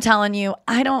 But I'm telling you,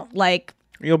 I don't like.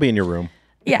 You'll be in your room.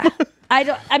 Yeah.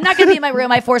 I'm not going to be in my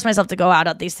room. I force myself to go out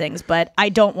at these things, but I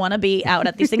don't want to be out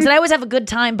at these things. And I always have a good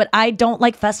time, but I don't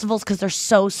like festivals because they're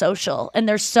so social and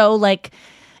they're so like,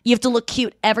 You have to look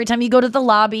cute every time you go to the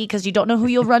lobby because you don't know who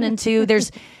you'll run into.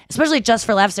 There's, especially Just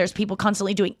for Laughs, there's people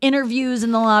constantly doing interviews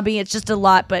in the lobby. It's just a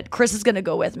lot, but Chris is going to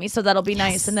go with me, so that'll be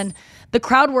nice. And then the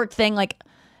crowd work thing, like,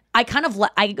 I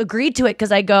agreed to it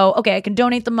because I go, okay, I can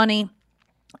donate the money,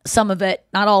 some of it,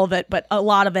 not all of it, but a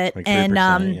lot of it. Like 3%,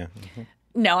 and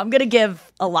no, I'm going to give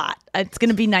a lot. It's going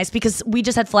to be nice because we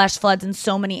just had flash floods and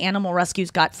so many animal rescues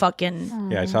got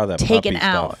fucking I saw that taken puppy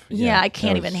out. stuff. Yeah, I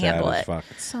can't even handle it.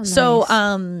 So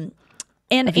and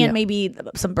maybe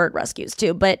some bird rescues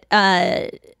too. But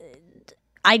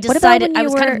I decided I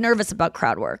was kind of nervous about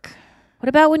crowd work. What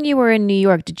about when you were in New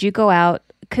York? Did you go out?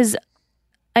 Because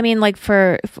I mean, like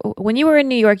for when you were in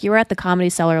New York, you were at the Comedy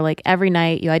Cellar like every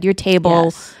night. You had your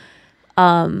table.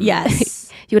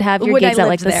 Yes. You would have your When I gigs at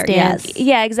like lived the there, stand. yes.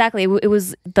 Yeah, exactly. It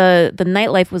was the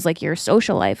nightlife was like your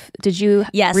social life. Did you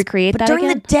recreate but that during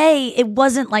again? the day, it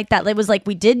wasn't like that. It was like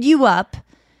we did You Up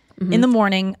in the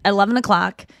morning, 11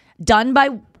 o'clock, done by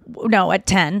at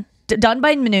 10, done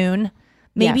by noon.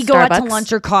 Maybe go out to Starbucks.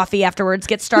 lunch or coffee afterwards,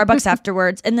 get Starbucks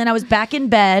afterwards, and then I was back in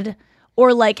bed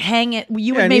or like hang it.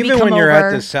 You would and maybe even come when you're over.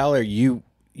 at the cellar, you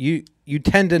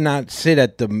tend to not sit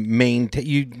at the main.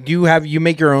 You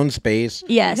make your own space.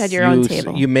 Yes, you had your own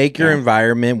table. You make your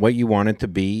environment what you want it to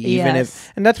be. Even Yes.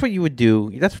 and that's what you would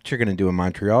do. That's what you're going to do in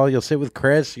Montreal. You'll sit with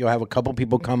Chris. You'll have a couple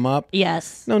people come up.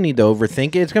 Yes. No need to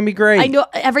overthink it. It's going to be great. I know.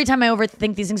 Every time I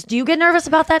overthink these things, do you get nervous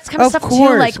about that kind of Of stuff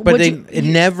course, too? Like, but would you, it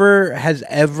never has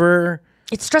ever.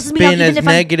 It stresses me out been even as if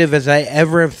I'm negative as I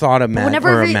ever have thought of.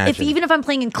 whenever imagined. even if I'm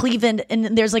playing in Cleveland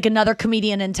and there's like another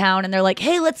comedian in town and they're like,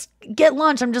 "Hey, let's get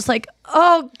lunch," I'm just like,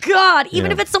 "Oh God!" Even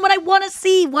Yeah. if it's someone I want to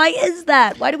see, why is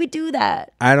that? Why do we do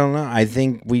that? I don't know. I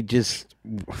think we just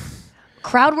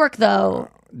Crowd work though.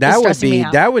 that is would stressing me be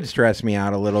out. that would stress me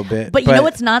out a little bit. But you know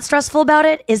what's not stressful about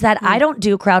it is that I don't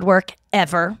do crowd work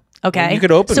ever. Okay, Well, you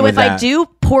could open so with if I that. do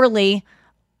poorly,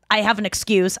 I have an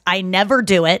excuse. I never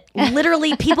do it.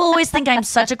 Literally, people always think I'm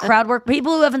such a crowd work.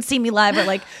 People who haven't seen me live are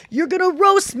like, "You're gonna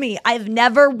roast me." I've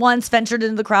never once ventured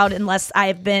into the crowd unless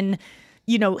I've been,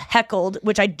 heckled,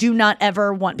 which I do not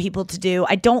ever want people to do.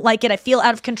 I don't like it. I feel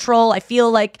out of control. I feel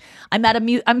like I'm at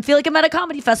a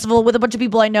comedy festival with a bunch of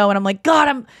people I know, and I'm like,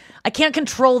 God, I can't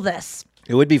control this.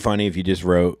 It would be funny if you just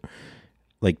wrote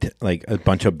like a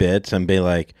bunch of bits and be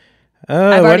like,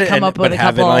 I've already come up with but a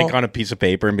have couple. it like on a piece of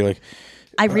paper and be like,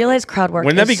 I realize crowd work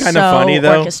Wouldn't that be is kind of so funny,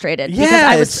 though? orchestrated. Yeah,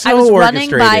 because it's I was so running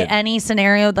by orchestrated. any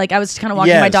scenario. Like I was kind of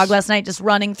walking my Yes. dog last night, just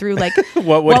running through like, What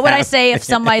what would I happen? say if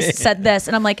somebody said this?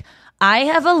 And I'm like, I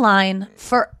have a line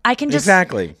I can just,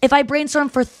 Exactly. if I brainstorm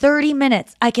for 30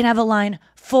 minutes, I can have a line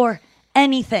for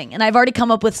anything. And I've already come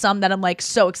up with some that I'm like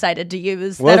so excited to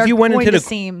use well, that if you are went going into to the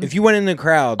seem if you went in the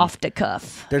crowd off the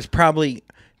cuff. there's probably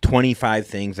 25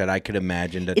 things that I could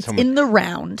imagine that It's someone. in the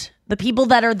round. The people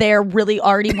that are there really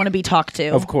already want to be talked to.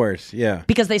 Of course, yeah.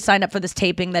 Because they signed up for this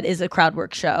taping that is a crowd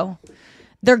work show.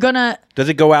 They're gonna. Does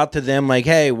it go out to them like,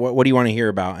 hey, what do you want to hear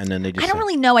about? And then they just. I don't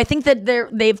really know. I think that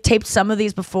they've taped some of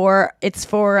these before. It's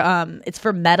for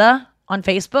Meta on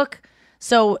Facebook,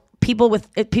 so people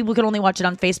can only watch it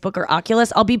on Facebook or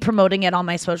Oculus. I'll be promoting it on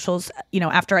my socials,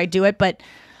 after I do it. But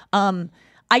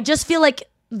I just feel like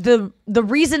the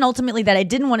reason ultimately that I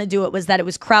didn't want to do it was that it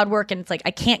was crowd work, and it's like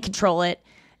I can't control it.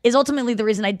 Is ultimately the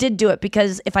reason I did do it,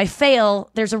 because if I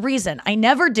fail, there's a reason. I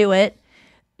never do it.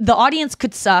 The audience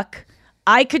could suck.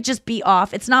 I could just be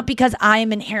off. It's not because I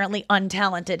am inherently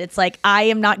untalented. It's like I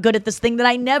am not good at this thing that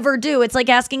I never do. It's like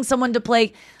asking someone to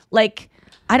play, like,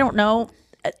 I don't know.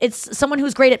 It's someone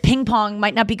who's great at ping pong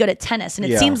might not be good at tennis. And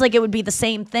it Yeah. seems like it would be the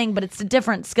same thing, but it's a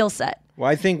different skill set. Well,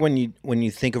 I think when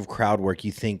you think of crowd work,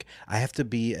 you think I have to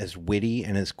be as witty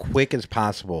and as quick as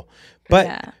possible.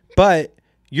 But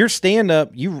your stand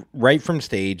up, you write from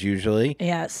stage usually.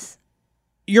 Yes.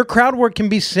 Your crowd work can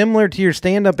be similar to your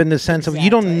stand up in the sense of you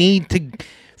don't need to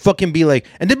fucking be like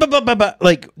and then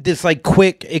like this like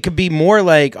quick. It could be more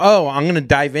like, oh, I'm gonna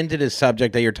dive into this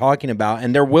subject that you're talking about,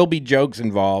 and there will be jokes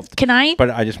involved. Can I?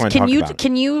 But I just want to talk about it.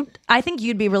 Can you? I think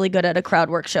you'd be really good at a crowd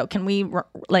work show. Can we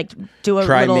like do a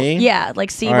Try little? me? Yeah,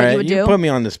 like see All what right, you would do. Put me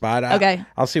on the spot. Okay.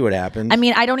 I'll see what happens. I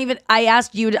mean, I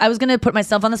asked you. I was gonna put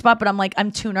myself on the spot, but I'm like,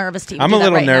 I'm too nervous to. Even I'm do a that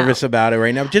little right now. nervous about it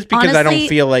right now, just because I don't Honestly,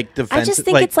 feel like defensive. I just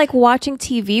think it's like watching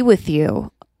TV with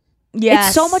you. Yes.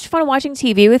 It's so much fun watching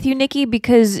TV with you, Nikki,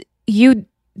 because you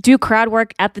do crowd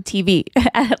work at the TV,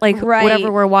 like Right.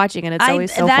 whatever we're watching, and it's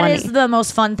always so that funny. is the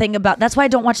most fun thing about. That's why I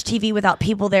don't watch TV without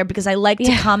people there, because I like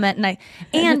to comment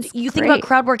and it's you think about great.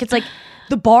 crowd work. It's like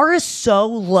the bar is so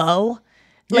low,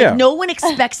 like Yeah. no one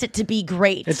expects it to be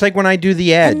great. It's like when I do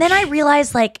the Edge. And then I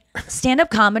realized, stand up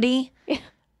comedy,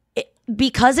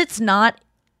 because it's not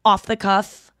off the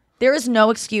cuff, there is no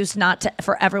excuse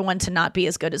for everyone to not be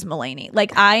as good as Mulaney.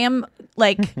 Like I am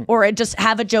or I just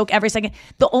have a joke every second.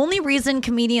 The only reason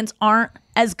comedians aren't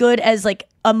as good as like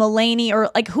a Mulaney or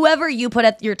like whoever you put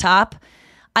at your top,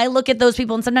 I look at those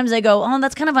people and sometimes I go, oh,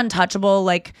 that's kind of untouchable.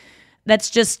 Like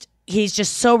he's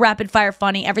just so rapid fire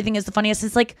funny. Everything is the funniest.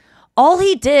 It's like, all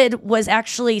he did was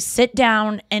actually sit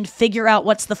down and figure out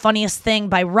what's the funniest thing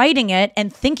by writing it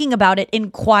and thinking about it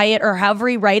in quiet or however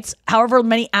he writes, however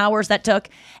many hours that took.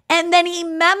 And then he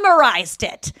memorized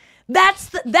it.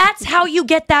 That's how you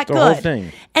get that the good. Whole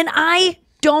thing. And I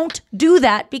don't do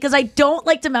that because I don't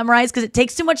like to memorize because it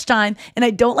takes too much time. And I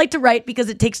don't like to write because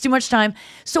it takes too much time.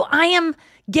 So I am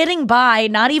getting by,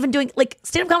 not even doing like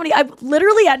stand-up comedy. I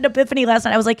literally had an epiphany last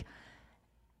night. I was like,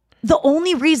 the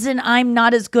only reason I'm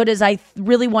not as good as I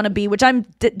really want to be, which I'm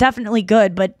definitely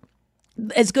good, but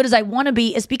as good as I want to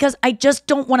be is because I just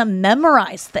don't want to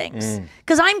memorize things.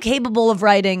 Because I'm capable of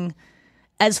writing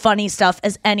as funny stuff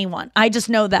as anyone. I just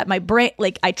know that my brain,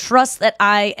 like I trust that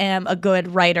I am a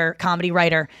good writer, comedy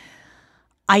writer.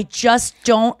 I just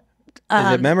don't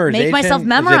is it memorization? Make myself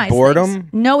memorize. Is it boredom?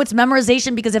 Things. No, it's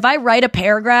memorization because if I write a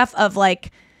paragraph of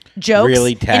like jokes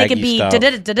really and it could be stuff.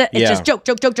 It's just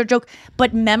joke.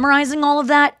 But memorizing all of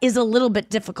that is a little bit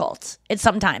difficult. It's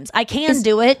sometimes I can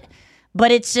do it,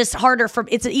 but it's just harder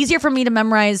it's easier for me to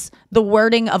memorize the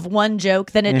wording of one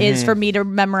joke than it is for me to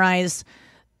memorize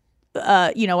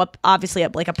obviously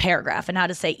like a paragraph and how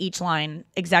to say each line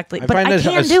exactly. But I can do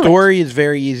it. A story is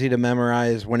very easy to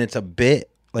memorize when it's a bit,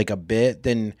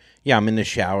 then I'm in the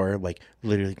shower, like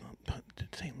literally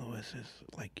St. Louis is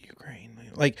like Ukraine.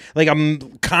 Like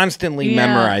I'm constantly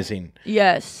memorizing.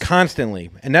 Yes. Constantly.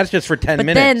 And that's just for 10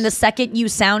 minutes. But then the second you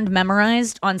sound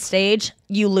memorized on stage,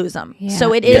 you lose them. Yeah.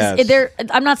 So it is,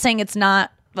 I'm not saying it's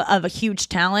not of a huge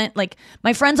talent. Like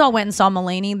my friends all went and saw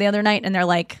Mulaney the other night and they're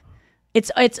like,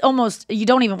 it's almost, you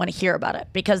don't even want to hear about it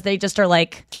because they just are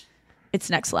like, it's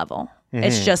next level.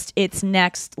 It's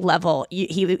next level.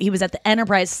 He was at the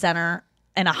Enterprise Center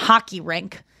in a hockey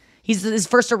rink. He's his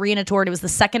first arena tour. It was the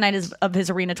second night of his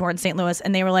arena tour in St. Louis.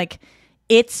 And they were like,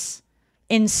 it's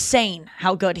insane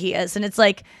how good he is. And it's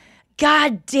like,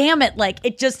 God damn it. Like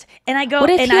it just, and I go, what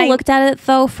if you looked at it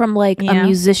though, from like a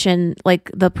musician,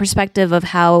 like the perspective of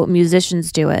how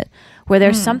musicians do it, where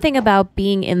there's something about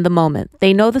being in the moment.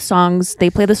 They know the songs,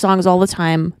 they play the songs all the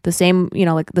time, the same,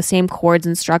 like the same chords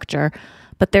and structure,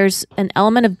 but there's an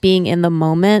element of being in the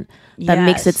moment that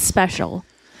makes it special.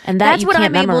 And that's what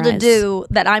I'm able to do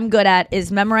that I'm good at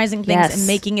is memorizing things and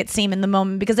making it seem in the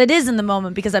moment because it is in the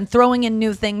moment because I'm throwing in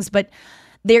new things. But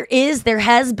there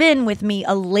has been with me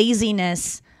a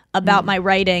laziness about my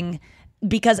writing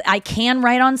because I can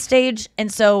write on stage.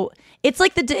 And so it's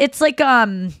like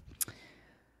how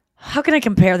can I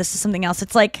compare this to something else?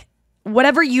 It's like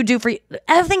whatever you do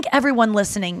I think everyone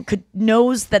listening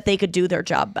knows that they could do their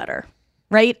job better.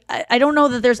 Right? I don't know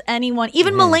that there's anyone,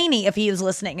 even Mulaney, if he was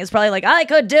listening, is probably like, I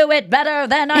could do it better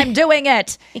than I'm doing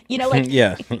it.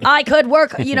 I could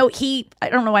work, I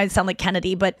don't know why I sound like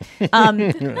Kennedy, but even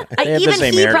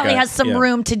he probably has some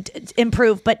room to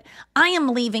improve. But I am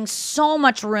leaving so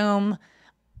much room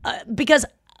because,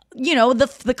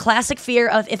 the classic fear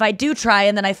of if I do try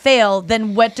and then I fail,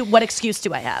 then what excuse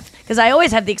do I have? Because I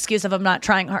always have the excuse of I'm not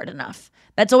trying hard enough.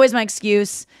 That's always my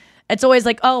excuse. It's always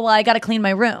like, oh, well, I got to clean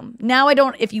my room. Now I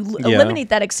don't, if you eliminate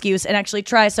that excuse and actually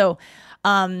try. So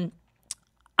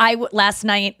last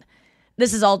night,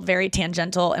 this is all very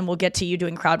tangential and we'll get to you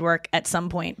doing crowd work at some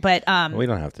point. But we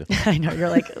don't have to. I know. You're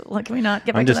like, well, can we not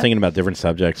get back I'm just to thinking about different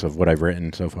subjects of what I've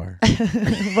written so far.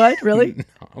 What? Really?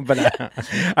 No, but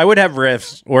I would have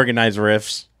organized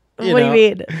riffs. What do you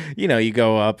mean? You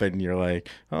go up and you're like,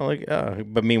 oh, like,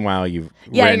 but meanwhile you've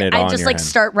written it on I just your like hand.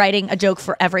 Start writing a joke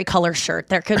for every color shirt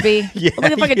there could be. Look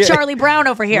at fucking Charlie Brown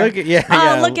over here. Look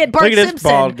at, look at Bart Simpson. Look at Simpson. this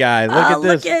bald guy. Look at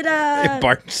this. Look at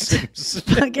Bart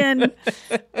Simpson. Fucking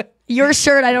your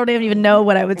shirt. I don't even know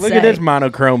what I would say. Look at this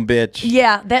monochrome bitch.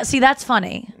 Yeah, that's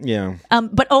funny. Yeah.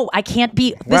 But I can't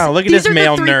be. Wow, look at this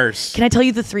male nurse. Can I tell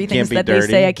you the three things that they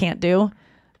say I can't do?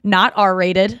 Not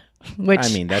R-rated.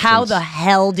 Which, how the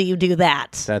hell do you do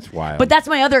that? That's wild. But that's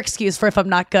my other excuse for if I'm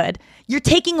not good. You're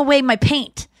taking away my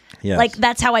paint. Yes. Like,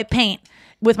 that's how I paint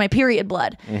with my period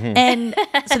blood. And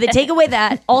so they take away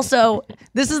that. Also,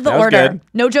 this is the order. Good.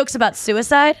 No jokes about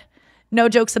suicide. No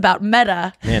jokes about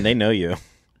meta. Man, they know you.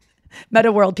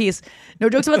 Meta world peace. No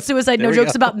jokes about suicide. No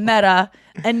jokes about meta.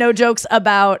 And no jokes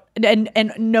about,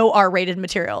 and no R-rated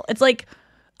material. It's like,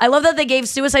 I love that they gave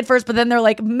suicide first, but then they're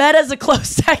like, Meta's a close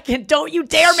second. Don't you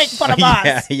dare make fun of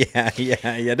us. Yeah.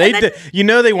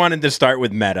 They wanted to start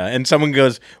with Meta, and someone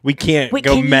goes, we can't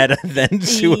go Meta then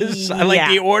suicide. Like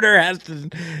the order has to,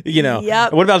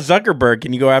 Yep. What about Zuckerberg?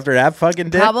 Can you go after that fucking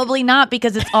dick? Probably not,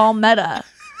 because it's all Meta.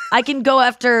 I can go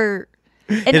after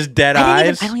his dead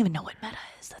eyes. I don't even know what Meta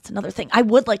is. That's another thing. I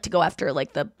would like to go after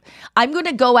I'm going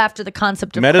to go after the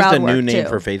concept of Meta's crowd the new work, name too.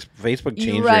 for Facebook.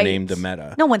 Changed their name to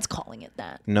Meta. No one's calling it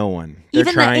that. No one. They're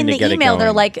Even trying in to the get email, it they're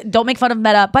going. like, don't make fun of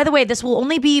Meta. By the way, this will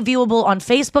only be viewable on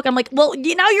Facebook. I'm like, well,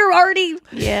 now you're already.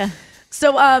 Yeah.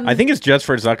 So I think it's just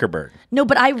for Zuckerberg. No,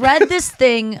 but I read this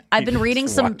thing. I've been reading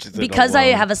some because I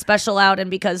have a special out and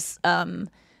because I'm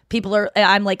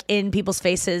like in people's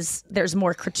faces. There's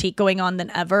more critique going on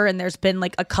than ever, and there's been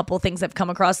like a couple things I've come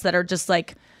across that are just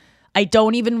like, I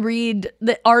don't even read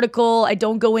the article. I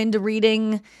don't go into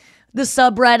reading the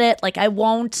subreddit. Like, I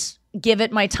won't give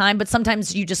it my time, but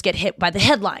sometimes you just get hit by the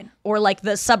headline or like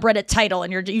the subreddit title,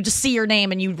 and you just see your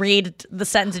name and you read the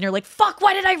sentence and you're like, fuck,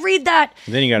 why did I read that?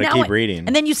 And then you got to keep reading.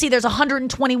 And then you see there's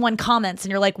 121 comments and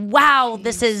you're like, wow,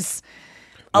 this is...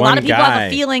 A lot of people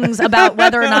have feelings about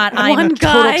whether or not I'm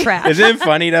total trash. Isn't it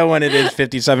funny though when it is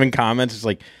 57 comments? It's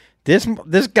like this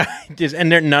guy just, and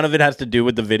none of it has to do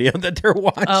with the video that they're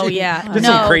watching. Oh yeah, There's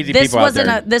some crazy people out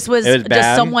there. This was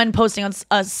just someone posting on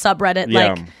a subreddit.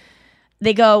 Yeah. Like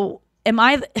they go, "Am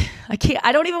I? I can't.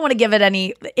 I don't even want to give it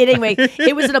any. Anyway,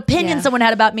 it was an opinion someone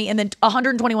had about me, and then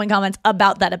 121 comments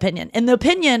about that opinion. And the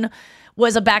opinion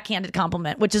was a backhanded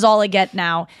compliment, which is all I get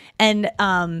now. And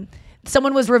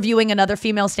someone was reviewing another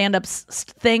female stand-ups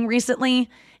thing recently.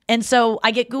 And so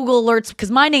I get Google alerts because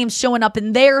my name's showing up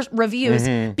in their reviews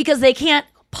because they can't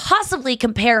possibly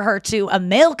compare her to a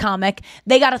male comic.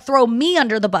 They got to throw me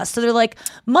under the bus. So they're like,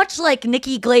 much like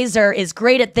Nikki Glaser is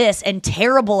great at this and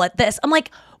terrible at this. I'm like,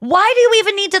 why do you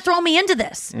even need to throw me into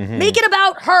this? Make it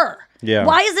about her. Yeah.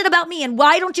 Why is it about me? And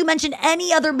why don't you mention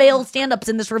any other male stand-ups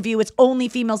in this review? It's only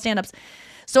female stand-ups.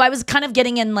 So I was kind of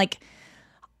getting in like,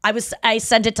 I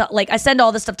sent it to I send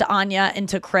all this stuff to Anya and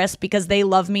to Chris because they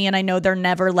love me and I know they're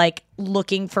never like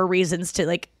looking for reasons to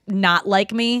like not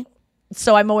like me.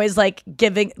 So I'm always like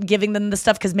giving them the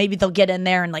stuff because maybe they'll get in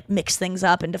there and like mix things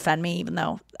up and defend me, even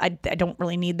though I don't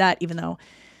really need that, even though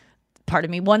part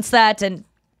of me wants that. And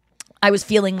I was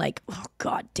feeling like, oh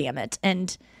God damn it.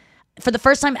 And for the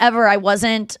first time ever, I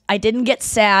didn't get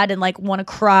sad and like want to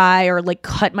cry or like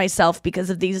cut myself because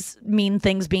of these mean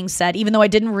things being said. Even though I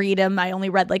didn't read them, I only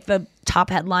read like the top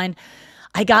headline.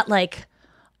 I got like,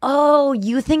 oh,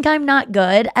 you think I'm not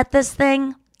good at this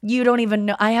thing? You don't even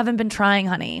know. I haven't been trying,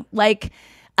 honey. Like,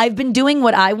 I've been doing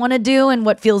what I want to do and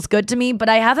what feels good to me, but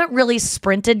I haven't really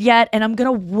sprinted yet, and I'm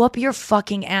going to whoop your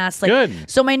fucking ass. Like, good.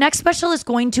 So my next special is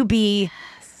going to be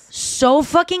so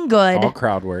fucking good. All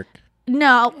crowd work.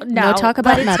 No. Talk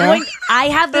about Meta. I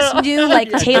have this new like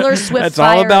Taylor Swift. That's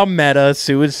all about Meta,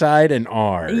 suicide, and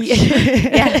R's.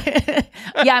 Yeah,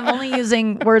 I'm only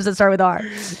using words that start with R.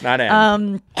 Not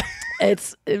M.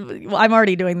 I'm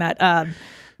already doing that.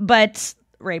 But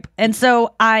rape, and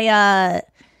so I.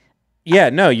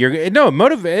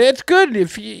 It's good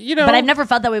if you know. But I've never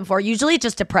felt that way before. Usually it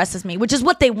just depresses me, which is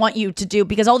what they want you to do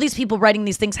because all these people writing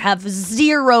these things have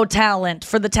zero talent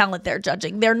for the talent they're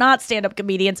judging. They're not stand-up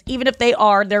comedians. Even if they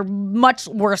are, they're much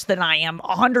worse than I am,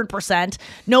 100%.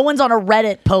 No one's on a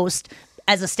Reddit post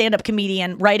as a stand-up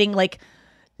comedian writing like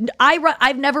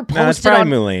I've never posted it's probably on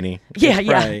Mulaney.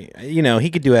 Yeah. He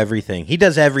could do everything. He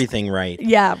does everything right.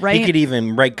 Yeah, right. He could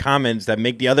even write comments that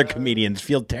make the other comedians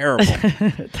feel terrible.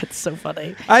 That's so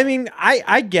funny. I mean,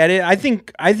 I get it. I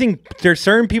think there's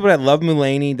certain people that love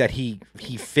Mulaney that he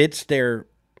fits their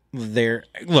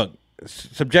look.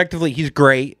 Subjectively, he's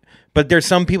great, but there's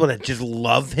some people that just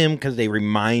love him because they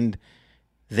remind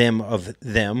them of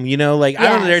them. You know, like I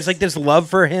don't know. There's like this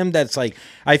love for him that's like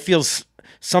I feel.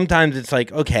 Sometimes it's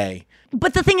like, okay.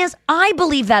 But the thing is, I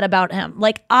believe that about him.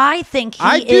 Like, I think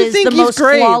he is the most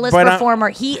flawless performer.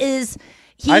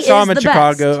 I saw him in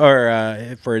Chicago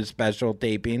or for his special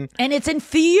taping. And it's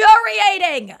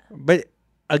infuriating. But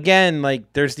again,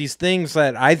 like, there's these things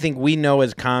that I think we know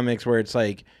as comics where it's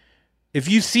like, if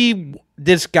you see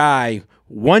this guy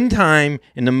one time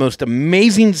in the most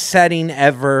amazing setting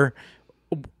ever,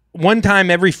 one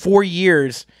time every 4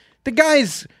 years, the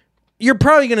guy's... You're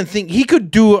probably going to think he could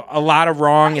do a lot of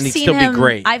wrong and he'd still be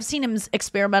great. I've seen him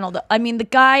experimental. I mean, the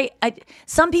guy,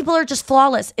 some people are just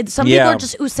flawless. Some people are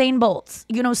just Usain Bolts.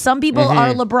 You know, some people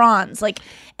are LeBrons. Like,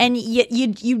 and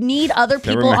you need other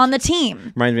people on the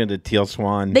team. Reminds me of the Teal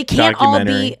Swan they can't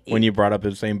documentary all be, when you brought up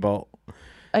Usain Bolt.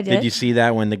 I did. Did you see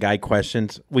that when the guy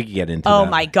questions? We could get into Oh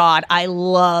that. my God. I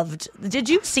loved. Did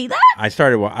you see that? I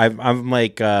started. I'm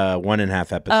like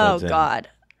 1.5 episodes Oh in. God.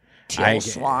 Teal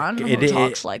Swan who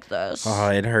talks like this. Oh,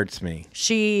 it hurts me.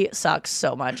 She sucks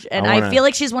so much. And I I feel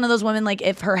like she's one of those women, like,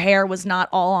 if her hair was not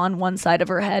all on one side of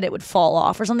her head, it would fall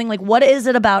off or something. Like, what is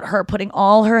it about her putting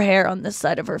all her hair on this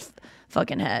side of her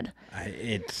fucking head?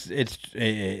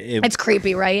 It's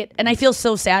creepy, right? And I feel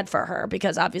so sad for her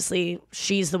because obviously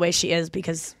she's the way she is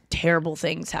because terrible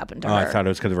things happen to her. I thought it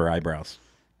was because of her eyebrows.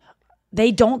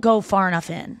 They don't go far enough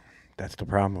in. That's the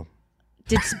problem.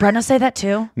 Did Brenna say that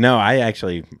too? No,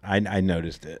 I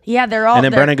noticed it. Yeah, they're all. And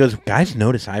then Brenna goes, "Guys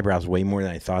notice eyebrows way more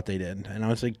than I thought they did." And I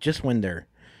was like, "Just when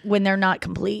they're not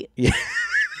complete." Yeah.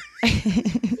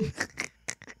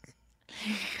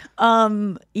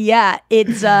 Yeah,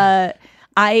 it's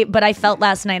but I felt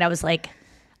last night I was like,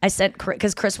 I said,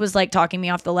 because Chris was like talking me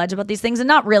off the ledge about these things, and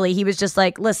not really. He was just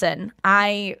like, listen,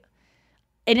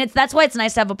 that's why it's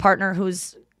nice to have a partner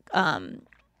whose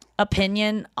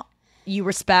opinion you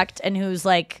respect and who's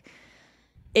like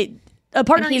a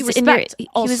partner you respect. He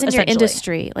was in your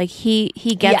industry, like he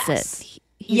gets it.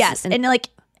 Yes, and like.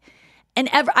 And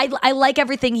I like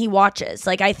everything he watches.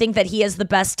 Like, I think that he has the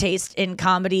best taste in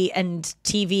comedy and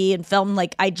TV and film.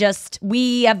 Like,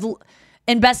 we have,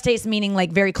 and best taste meaning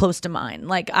like very close to mine.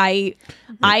 Like, I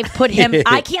put him,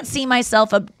 I can't see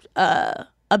myself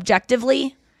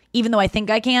objectively, even though I think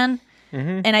I can.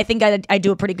 Mm-hmm. And I think I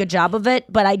do a pretty good job of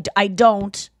it, but I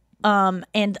don't.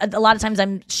 And a lot of times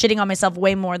I'm shitting on myself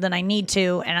way more than I need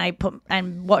to, and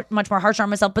I'm much more harsher on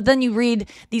myself. But then you read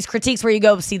these critiques where you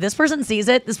go, see, this person sees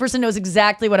it. This person knows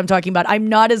exactly what I'm talking about. I'm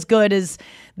not as good as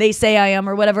they say I am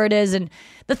or whatever it is. And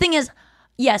the thing is,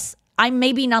 yes, I'm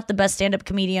maybe not the best stand-up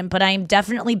comedian, but I'm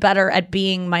definitely better at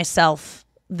being myself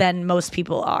than most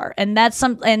people are. And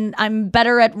and I'm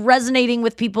better at resonating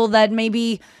with people that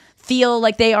maybe feel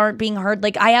like they aren't being heard.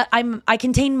 Like I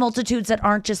contain multitudes that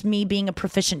aren't just me being a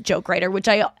proficient joke writer, which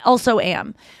I also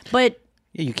am. But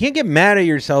you can't get mad at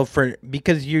yourself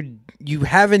because you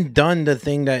haven't done the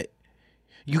thing that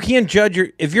you can't judge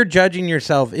if you're judging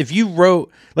yourself. If you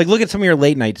wrote, like, look at some of your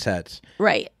late night sets.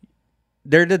 Right.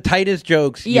 They're the tightest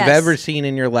jokes you've ever seen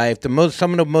in your life.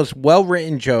 Some of the most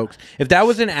well-written jokes. If that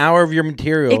was an hour of your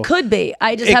material, it could be.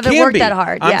 I just haven't worked that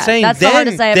hard. I'm saying that's the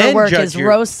hardest I ever work is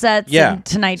roast sets and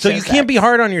Tonight Show. So you can't be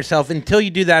hard on yourself until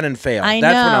you do that and fail. I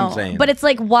that's know. what I'm saying. But it's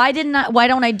like, why don't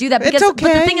I do that? Because it's okay.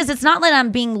 But the thing is, it's not that I'm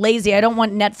being lazy. I don't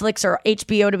want Netflix or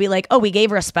HBO to be like, oh, we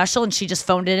gave her a special and she just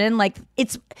phoned it in. Like,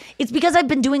 it's because I've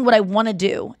been doing what I want to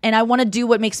do, and I want to do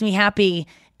what makes me happy.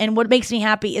 And what makes me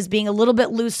happy is being a little bit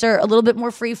looser, a little bit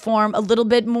more free form, a little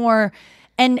bit more,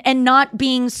 and not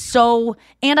being so.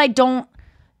 And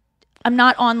I'm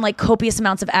not on like copious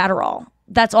amounts of Adderall.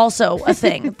 That's also a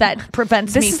thing that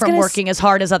prevents me from working as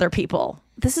hard as other people.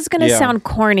 This is going to sound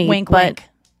corny, wink, but wink.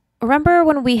 Remember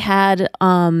when we had,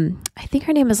 I think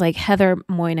her name is like Heather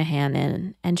Moynihan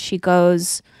in, and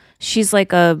she's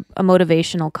like a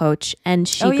motivational coach, and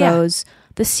she goes,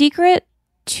 the secret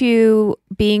to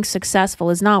being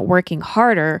successful is not working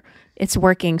harder, it's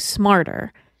working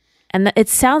smarter. And it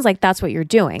sounds like that's what you're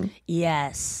doing.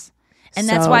 Yes. And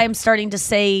that's why I'm starting to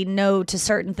say no to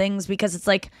certain things, because it's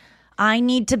like, I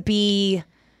need to be,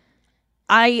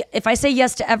 if I say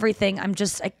yes to everything,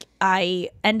 I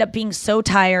end up being so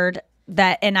tired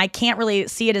and I can't really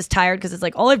see it as tired because it's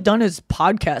like, all I've done is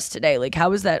podcast today. Like,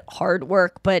 how is that hard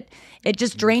work? But it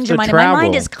just drains your mind. And my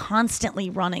mind is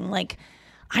constantly running. Like,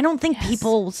 I don't think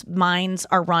people's minds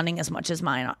are running as much as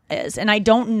mine is. And I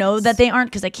don't know that they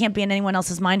aren't because I can't be in anyone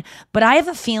else's mind. But I have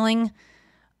a feeling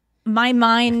my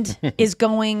mind is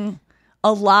going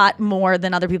a lot more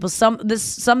than other people's. Some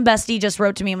bestie just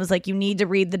wrote to me and was like, you need to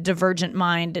read The Divergent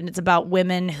Mind. And it's about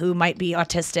women who might be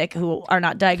autistic who are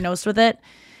not diagnosed with it.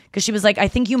 Because she was like, I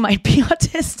think you might be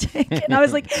autistic. And I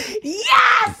was like,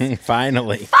 yes!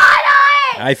 Finally.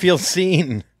 I feel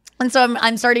seen. And so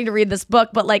I'm starting to read this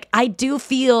book, but like, I do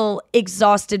feel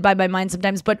exhausted by my mind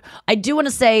sometimes. But I do want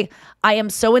to say I am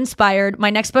so inspired.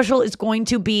 My next special is going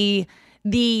to be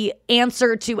the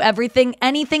answer to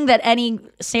anything that any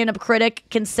stand-up critic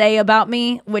can say about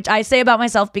me, which I say about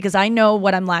myself because I know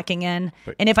what I'm lacking in.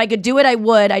 And if I could do it, I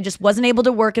would. I just wasn't able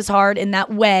to work as hard in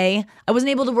that way. I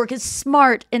wasn't able to work as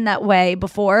smart in that way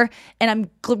before. And I'm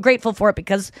grateful for it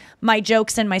because my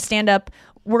jokes and my stand-up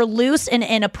were loose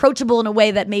and approachable in a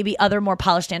way that maybe other more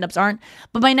polished stand-ups aren't.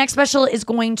 But my next special is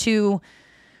going to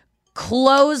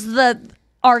close the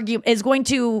argument, is going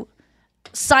to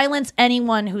silence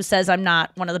anyone who says I'm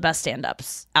not one of the best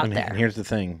stand-ups out there. And here's the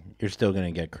thing. You're still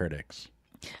going to get critics.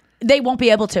 They won't be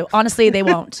able to. Honestly, they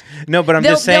won't. No, but I'm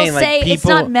just saying, they'll like, say, people... it's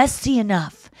not messy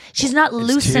enough. she's not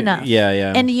loose enough. Yeah,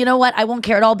 yeah. And you know what? I won't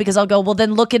care at all because I'll go, well,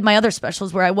 then look at my other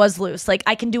specials where I was loose. Like,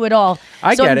 I can do it all.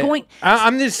 I get it.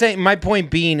 I'm just saying, my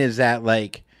point being is that,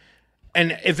 like,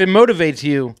 and if it motivates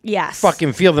you, yes,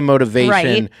 fucking feel the motivation.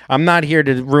 Right. I'm not here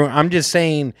to ruin. I'm just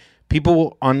saying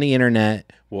people on the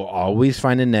internet will always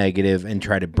find a negative and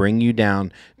try to bring you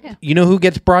down. Yeah. You know who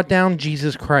gets brought down?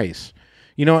 Jesus Christ.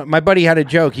 You know what? My buddy had a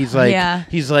joke. He's like,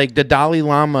 the Dalai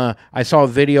Lama. I saw a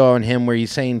video on him where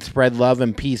he's saying spread love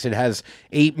and peace. It has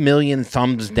 8 million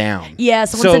thumbs down. Yeah,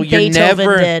 someone said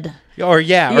Beethoven did. Or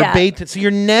Beethoven. So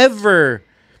you're never.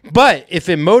 But if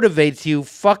it motivates you,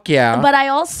 fuck yeah. But I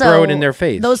also throw it in their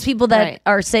face. Those people that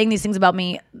are saying these things about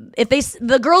me,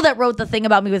 the girl that wrote the thing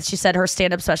about me she said her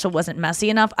stand-up special wasn't messy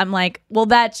enough. I'm like, well,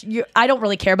 I don't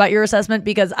really care about your assessment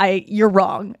because you're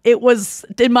wrong. It was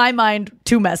in my mind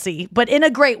too messy, but in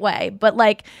a great way. But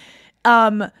like,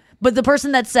 but the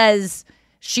person that says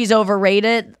she's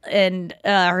overrated and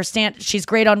she's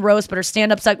great on roast, but her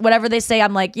stand-up suck, whatever they say,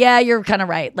 I'm like, yeah, you're kind of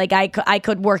right. Like I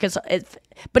could work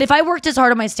but if I worked as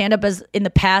hard on my stand-up as in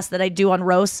the past that I do on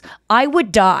roasts, I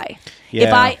would die.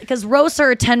 Yeah. Because roasts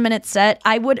are a 10-minute set,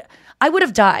 I would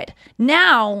have died.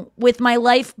 Now, with my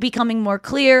life becoming more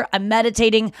clear, I'm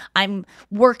meditating, I'm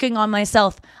working on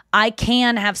myself, I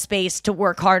can have space to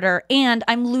work harder, and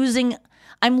I'm losing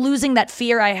that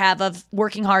fear I have of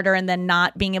working harder and then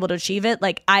not being able to achieve it.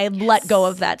 Like, I let go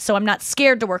of that, so I'm not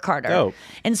scared to work harder. Dope.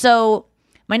 And so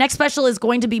my next special is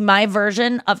going to be my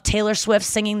version of Taylor Swift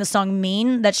singing the song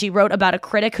Mean that she wrote about a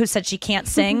critic who said she can't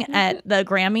sing at the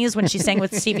Grammys when she sang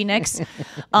with Stevie Nicks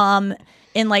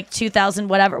in like 2000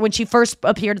 whatever. When she first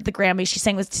appeared at the Grammys, she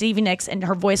sang with Stevie Nicks and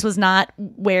her voice was not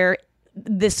where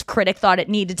this critic thought it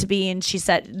needed to be, and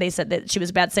they said that she was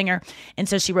a bad singer, and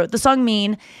so she wrote the song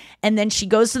Mean, and then she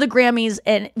goes to the Grammys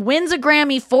and wins a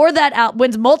Grammy for that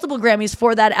wins multiple Grammys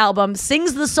for that album,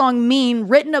 sings the song Mean,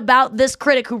 written about this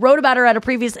critic who wrote about her at a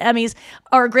previous Emmys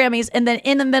or Grammys, and then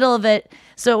in the middle of it,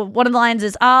 so one of the lines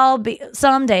is,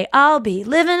 someday I'll be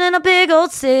living in a big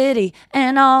old city,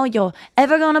 and all you're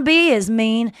ever gonna be is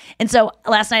mean. And so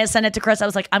last night I sent it to Chris. I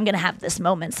was like, I'm gonna have this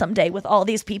moment someday with all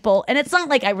these people, and it's not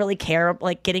like I really care,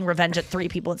 like getting revenge at 3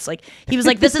 people. It's like he was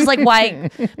like, this is like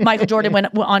why Michael Jordan went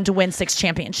on to win 6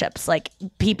 championships. Like,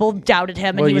 people doubted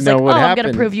him, and he was like, I'm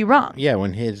gonna prove you wrong. Yeah,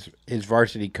 when his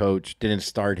varsity coach didn't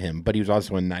start him, but he was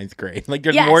also in 9th grade. Like,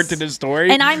 there's more to the story.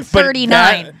 And I'm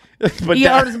 39.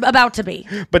 You're about to be.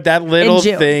 But that little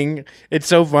thing, it's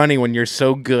so funny when you're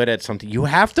so good at something. You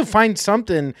have to find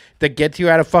something that gets you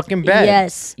out of fucking bed.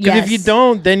 Yes. Because if you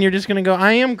don't, then you're just going to go,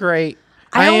 I am great.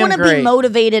 I don't want to be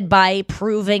motivated by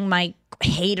proving my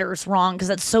haters wrong because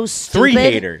that's so stupid. 3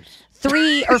 haters.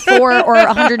 3 or 4 or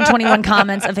 121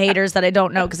 comments of haters that I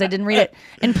don't know because I didn't read it.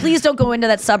 And please don't go into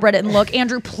that subreddit and look.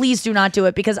 Andrew, please do not do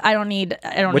it because I don't need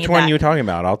Which one are you talking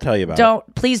about? I'll tell you about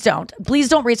it. Please don't. Please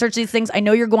don't research these things. I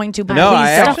know you're going to, but no,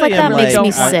 please stuff like that makes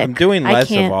me sick. I'm doing less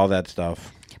of all that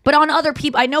stuff. But on other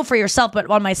people, I know for yourself, but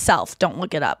on myself, don't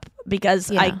look it up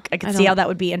because I can see how that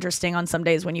would be interesting on some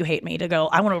days when you hate me to go,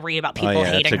 I want to read about people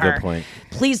hating that's a her. Good point.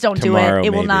 Please don't tomorrow, do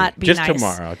it. It will not be just nice. Just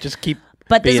tomorrow. Just keep.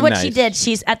 But this is what nice. she did.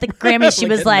 She's at the Grammys. She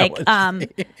was like,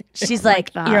 she's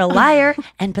like, you're a liar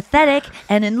and pathetic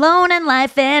and alone in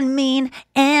life and mean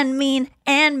and mean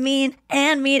and mean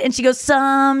and mean. And she goes,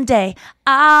 someday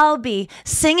I'll be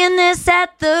singing this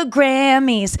at the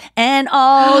Grammys and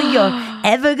all you're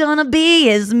ever gonna be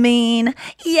is mean.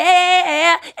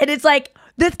 Yeah. And it's like,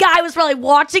 this guy was probably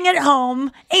watching at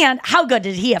home, and how good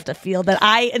did he have to feel that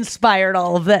I inspired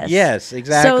all of this? Yes,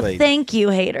 exactly. So thank you,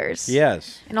 haters.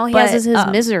 Yes. And all he has is his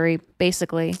misery,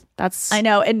 basically. That's I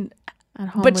know,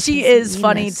 but she is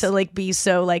funny to like be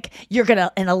so like you're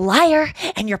a liar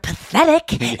and you're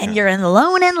pathetic and you're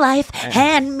alone in life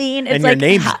and mean. It's and like, your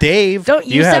name's Dave. Don't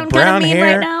you have sound kind brown of mean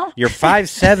hair. right now? You're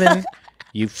 5'7".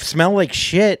 You smell like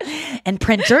shit. And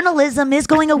print journalism is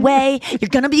going away. You're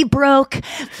gonna be broke.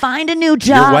 Find a new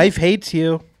job. Your wife hates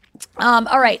you.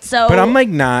 All right, so. But I'm like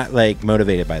not like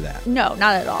motivated by that. No,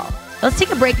 not at all. Let's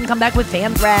take a break and come back with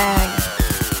Fan Brag.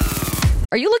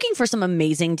 Are you looking for some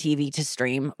amazing TV to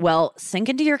stream? Well, sink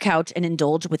into your couch and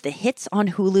indulge with the hits on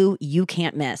Hulu you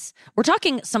can't miss. We're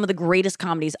talking some of the greatest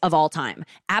comedies of all time.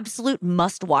 Absolute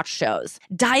must-watch shows.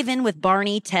 Dive in with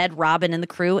Barney, Ted, Robin, and the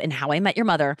crew in How I Met Your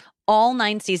Mother. All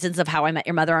 9 seasons of How I Met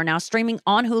Your Mother are now streaming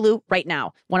on Hulu right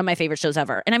now. One of my favorite shows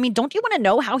ever. And I mean, don't you want to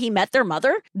know how he met their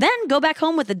mother? Then go back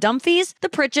home with the Dumfies, the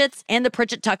Pritchetts, and the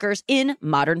Pritchett Tuckers in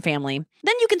Modern Family.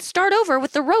 Then you can start over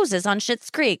with the Roses on Schitt's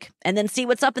Creek. And then see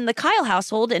what's up in the Kyle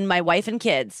household in My Wife and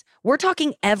Kids. We're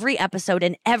talking every episode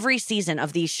and every season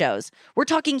of these shows. We're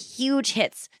talking huge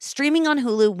hits, streaming on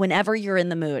Hulu whenever you're in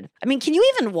the mood. I mean, can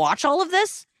you even watch all of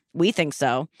this? We think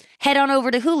so. Head on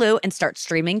over to Hulu and start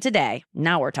streaming today.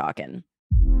 Now we're talking.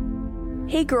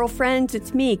 Hey, girlfriends,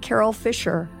 it's me, Carol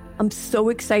Fisher. I'm so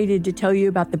excited to tell you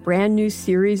about the brand new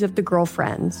series of The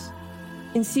Girlfriends.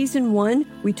 In season 1,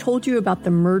 we told you about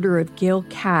the murder of Gail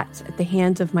Katz at the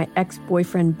hands of my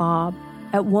ex-boyfriend, Bob.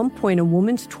 At one point, a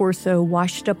woman's torso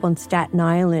washed up on Staten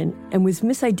Island and was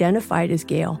misidentified as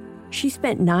Gail. She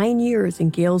spent 9 years in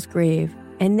Gail's grave,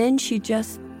 and then she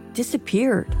just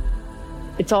disappeared.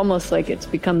 It's almost like it's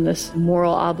become this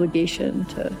moral obligation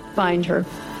to find her.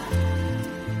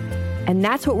 And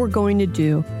that's what we're going to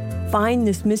do. Find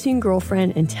this missing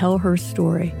girlfriend and tell her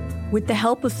story. With the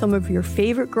help of some of your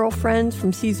favorite girlfriends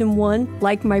from season 1,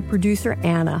 like my producer,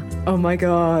 Anna. Oh my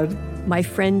God. My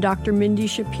friend, Dr. Mindy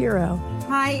Shapiro.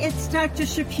 Hi, it's Dr.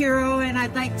 Shapiro, and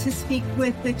I'd like to speak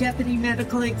with the deputy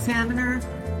medical examiner.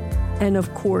 And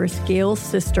of course, Gail's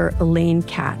sister, Elaine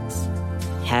Katz.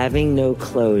 Having no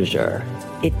closure,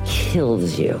 it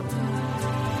kills you.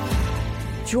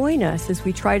 Join us as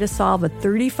we try to solve a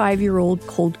 35-year-old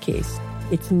cold case.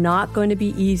 It's not going to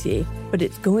be easy, but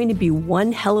it's going to be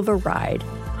one hell of a ride.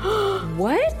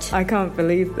 What? I can't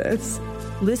believe this.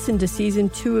 Listen to season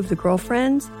 2 of The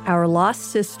Girlfriends, Our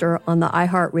Lost Sister on the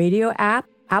iHeartRadio app,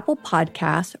 Apple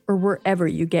Podcasts, or wherever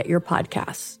you get your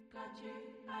podcasts.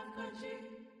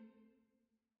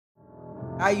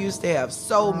 I used to have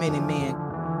so many men.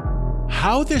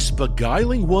 How this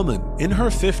beguiling woman in her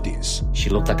 50s, she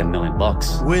looked like $1 million,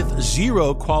 with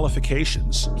 0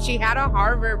 qualifications, she had a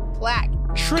Harvard plaque,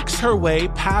 tricks her way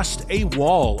past a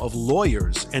wall of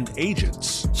lawyers and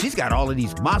agents. She's got all of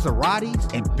these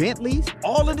Maseratis and Bentleys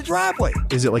all in the driveway.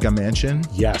 Is it like a mansion?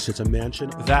 Yes, it's a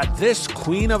mansion that this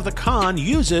queen of the con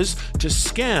uses to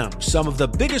scam some of the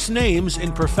biggest names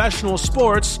in professional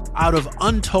sports out of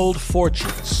untold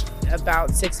fortunes. About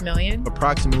 $6 million.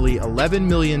 Approximately $11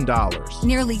 million.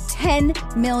 Nearly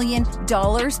 $10 million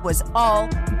was all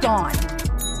gone.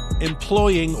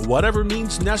 Employing whatever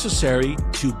means necessary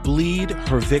to bleed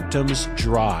her victims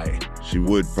dry. She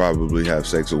would probably have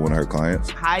sex with one of her clients.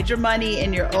 Hide your money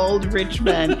in your old rich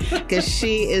man, because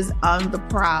she is on the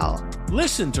prowl.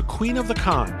 Listen to Queen of the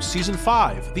Con, Season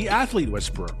 5, The Athlete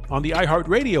Whisperer, on the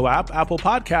iHeartRadio app, Apple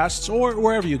Podcasts, or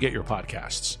wherever you get your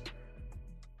podcasts.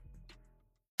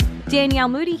 Danielle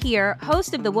Moody here,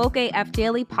 host of the Woke AF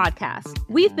Daily podcast.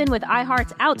 We've been with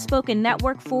iHeart's Outspoken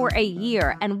Network for a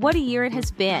year, and what a year it has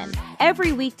been.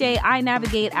 Every weekday, I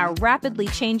navigate our rapidly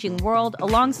changing world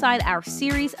alongside our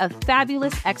series of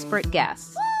fabulous expert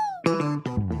guests.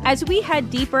 As we head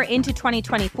deeper into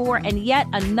 2024 and yet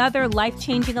another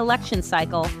life-changing election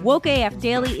cycle, Woke AF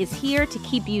Daily is here to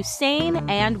keep you sane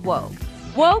and woke.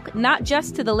 Woke not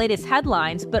just to the latest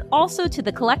headlines, but also to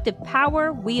the collective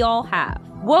power we all have.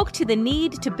 Woke to the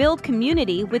need to build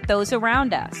community with those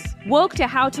around us. Woke to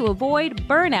how to avoid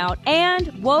burnout,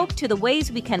 and woke to the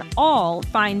ways we can all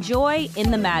find joy in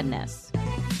the madness.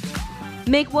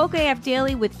 Make Woke AF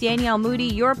Daily with Danielle Moody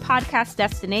your podcast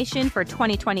destination for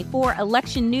 2024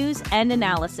 election news and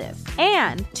analysis.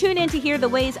 And tune in to hear the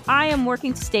ways I am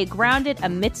working to stay grounded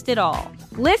amidst it all.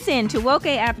 Listen to Woke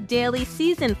AF Daily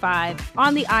Season 5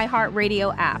 on the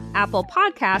iHeartRadio app, Apple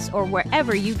Podcasts, or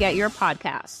wherever you get your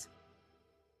podcasts.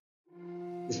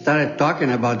 Started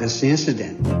talking about this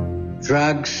incident.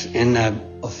 Drugs and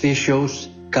officials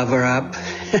cover up.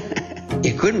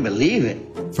 You couldn't believe it.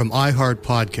 From iHeart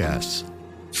Podcasts.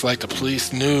 It's like the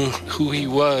police knew who he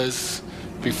was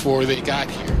before they got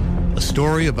here. A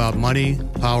story about money,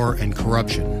 power, and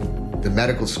corruption. The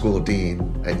medical school dean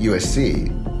at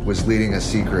USC was leading a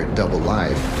secret double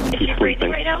life. She's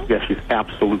breathing right now? Yes, she's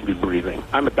absolutely breathing.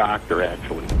 I'm a doctor,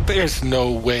 actually. There's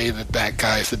no way that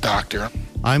guy's a doctor.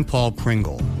 I'm Paul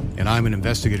Pringle, and I'm an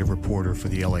investigative reporter for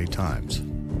the LA Times.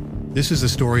 This is the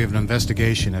story of an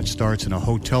investigation that starts in a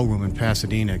hotel room in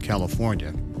Pasadena, California,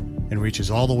 and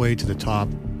reaches all the way to the top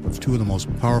of two of the most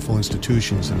powerful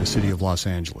institutions in the city of Los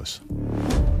Angeles.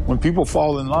 When people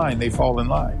fall in line, they fall in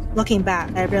line. Looking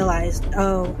back, I realized,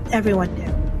 everyone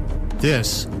knew.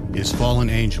 This is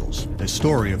Fallen Angels, the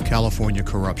story of California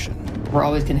corruption. We're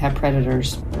always going to have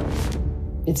predators.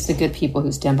 It's the good people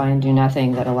who stand by and do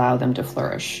nothing that allow them to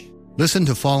flourish. Listen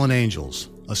to Fallen Angels,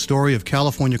 a story of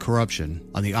California corruption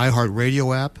on the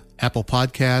iHeartRadio app, Apple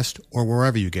Podcast, or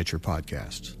wherever you get your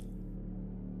podcasts.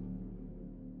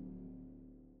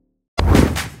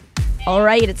 All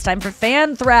right, it's time for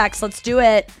Fan Thrax. Let's do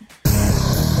it.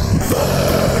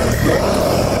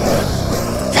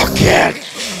 Fuck it.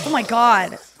 Oh my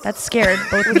God, that scared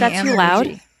both of me. Was that too loud?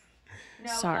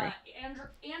 No, sorry.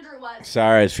 Andrew was.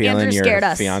 Sorry, I was feeling Andrew your scared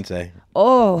us. fiance.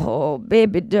 Oh,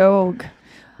 baby dog.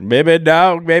 Baby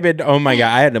dog, baby. Oh my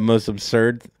God, I had the most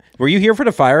absurd. Were you here for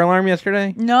the fire alarm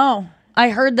yesterday? No. I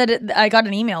heard that I got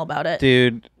an email about it.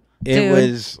 Dude, it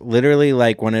was literally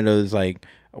like one of those, like,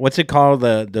 what's it called?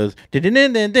 Those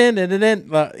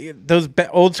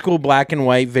old school black and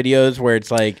white videos where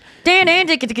it's like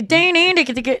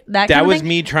that was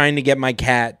me trying to get my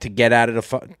cat to get out of the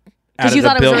building. Because you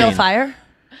thought it was a real fire?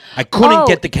 I couldn't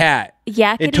get the cat.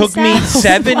 Yeah, it took me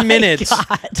 7 minutes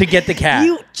to get the cat.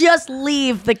 You just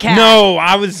leave the cat. No,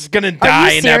 I was gonna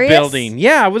die in that building.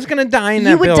 Yeah, I was gonna die in that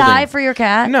building. You would die for your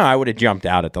cat? No, I would have jumped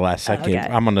out at the last second. Okay.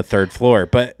 I'm on the 3rd floor,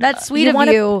 but that's sweet of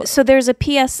you. So there's a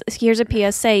PS. Here's a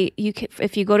PSA. You can,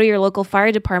 if you go to your local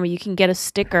fire department, you can get a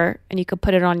sticker and you could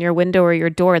put it on your window or your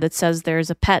door that says there's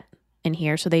a pet in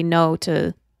here, so they know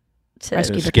to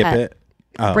rescue the skip pet. it.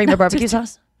 Oh. Bring the barbecue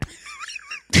sauce.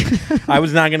 I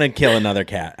was not gonna kill another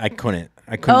cat. I couldn't.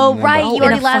 Oh, right. You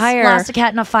already lost a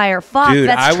cat in a fire. Fuck, dude,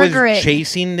 that's triggering. I was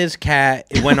chasing this cat.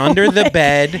 It went under the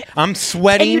bed. I'm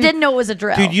sweating. And you didn't know it was a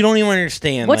drill. Dude, you don't even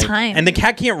understand. What time? And the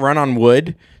cat can't run on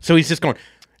wood, so he's just going.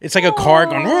 It's like a car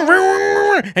going,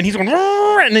 and he's going,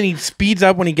 and then he speeds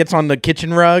up when he gets on the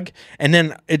kitchen rug, and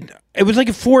then it was like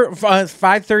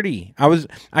 5:30.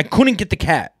 I couldn't get the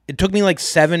cat. It took me like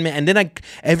 7 minutes, and then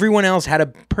everyone else had a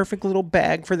perfect little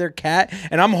bag for their cat,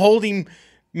 and I'm holding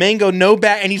Mango no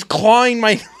bag, and he's clawing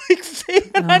my legs,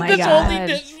 and I'm just holding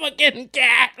this fucking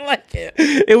cat. Like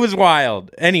it was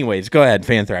wild. Anyways, go ahead,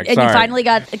 Fanthrax. And you finally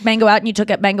got Mango out, and you took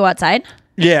Mango outside.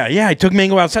 Yeah, I took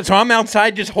Mango outside, so I'm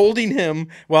outside just holding him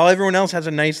while everyone else has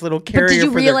a nice little carrier. But did you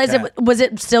realize was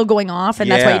it still going off, and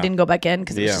that's why you Yeah. didn't go back in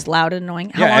because it was just loud and annoying?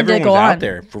 How Yeah, long did it everyone go was on? out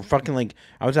there for fucking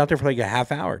I was out there for like a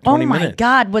half hour, 20 Oh my minutes.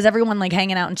 god, was everyone like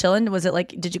hanging out and chilling? Was it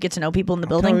like, did you get to know people in the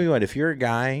building? Tell you what, if you're a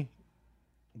guy,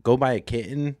 go buy a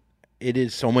kitten. It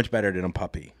is so much better than a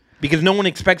puppy because no one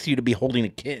expects you to be holding a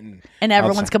kitten. And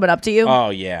everyone's outside. coming up to you?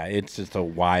 Oh yeah, it's just a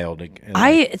wild.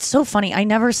 It's so funny. I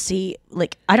never see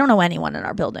I don't know anyone in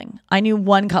our building. I know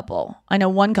one couple,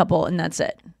 and that's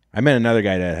it. I met another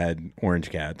guy that had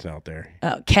orange cats out there.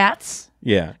 Cats?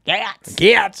 Yeah.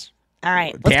 Cats. All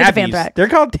right, let's get to Fanthrax. They're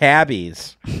called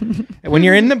tabbies. When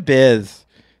you're in the biz.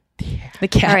 The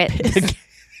cat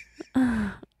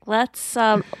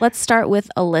Let's start with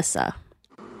Alyssa.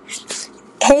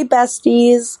 Hey,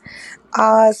 besties.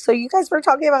 So you guys were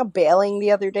talking about bailing the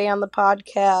other day on the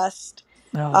podcast.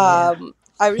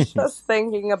 I was just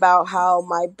thinking about how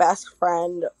my best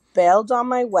friend bailed on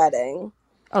my wedding.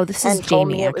 Oh, this is and told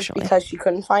Jamie, me it was actually. because she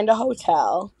couldn't find a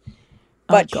hotel.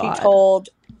 But she God. told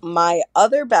my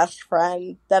other best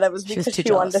friend that it was She was because too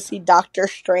she wanted to jealous. see Doctor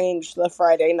Strange the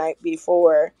Friday night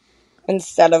before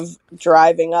instead of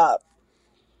driving up.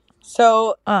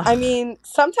 So, I mean,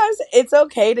 sometimes it's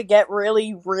okay to get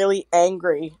really, really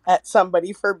angry at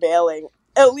somebody for bailing.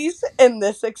 At least in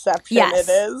this exception, Yes.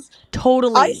 it is.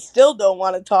 Totally. I still don't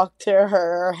want to talk to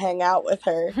her or hang out with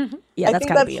her. Yeah, I that's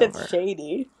think gotta that be shit's over.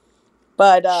 shady.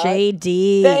 But,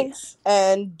 Shady. Thanks.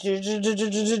 And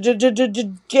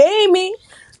Jamie.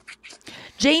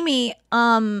 Jamie,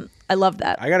 I love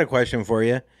that. I got a question for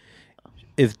you.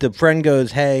 If the friend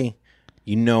goes, hey,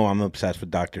 you know I'm obsessed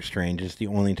with Doctor Strange. It's the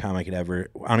only time I could ever...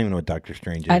 I don't even know what Doctor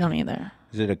Strange is. I don't either.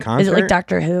 Is it a concert? Is it like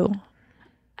Doctor Who?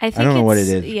 I think don't know what it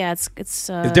is. Yeah, it's.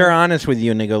 If they're honest with you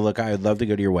and they go, look, I would love to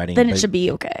go to your wedding. Then it but- should be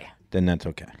okay. Then that's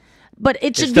okay. But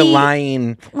it should It's be the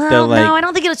lying. Well, the, no, I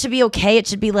don't think it should be okay. It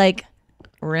should be like,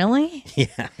 really? Yeah.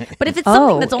 But if it's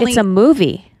something that's only it's a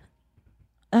movie.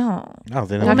 Oh. Oh,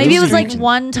 then Well, maybe it was like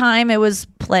one time it was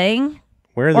playing.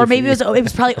 Where are or they maybe it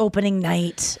was probably opening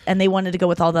night and they wanted to go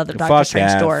with all the other Doctor Fuck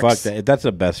Strange that. dorks. Fuck that. If that's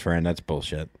a best friend, that's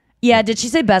bullshit. Yeah, did she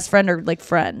say best friend or like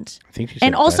friend? I think she said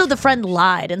And also best the friend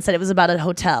lied and said it was about a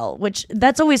hotel, which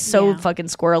that's always so fucking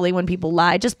squirrely when people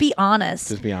lie. Just be honest.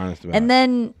 Just be honest about And it.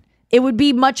 then it would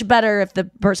be much better if the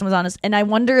person was honest. And I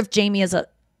wonder if Jamie has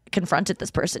confronted this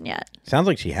person yet. Sounds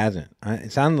like she hasn't.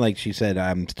 It sounded like she said,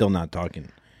 I'm still not talking.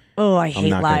 Oh, I I'm hate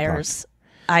not gonna liars.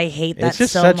 I hate that It's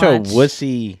just so such much. a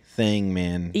wussy thing,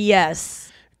 man.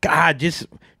 Yes. God, just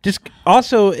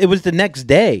also, it was the next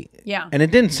day. Yeah. And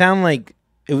it didn't sound like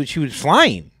she was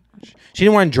flying. She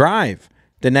didn't want to drive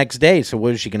the next day. So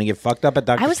was she going to get fucked up at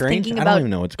Doctor I was Strange? thinking I about don't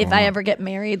even know what's going if on. I ever get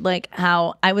married, like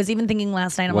how I was even thinking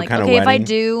last night. I'm What like, kind of okay, if I wedding?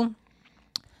 do,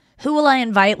 who will I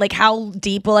invite? Like, how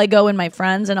deep will I go in my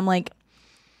friends? And I'm like,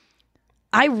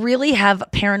 I really have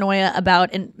paranoia about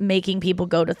making people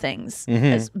go to things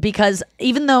because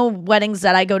even though weddings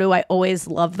that I go to, I always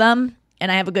love them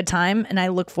and I have a good time and I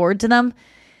look forward to them.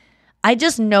 I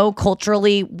just know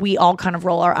culturally we all kind of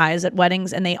roll our eyes at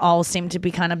weddings and they all seem to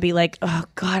be kind of be like, oh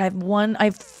God, I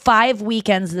have 5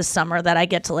 weekends this summer that I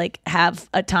get to like have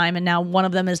a time and now one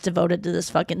of them is devoted to this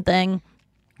fucking thing.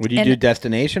 Would you And- do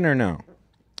destination or no?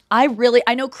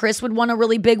 I know Chris would want a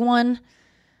really big one.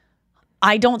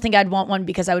 I don't think I'd want one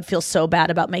because I would feel so bad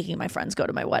about making my friends go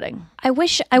to my wedding. I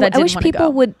wish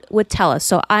people would tell us.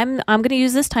 So I'm going to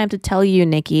use this time to tell you,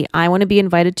 Nikki, I want to be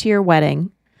invited to your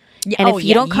wedding. Yeah, and if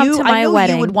you don't come to my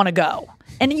wedding, you would want to go.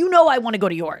 And I want to go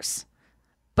to yours.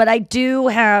 But I do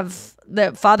have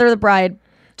the Father of the Bride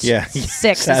 6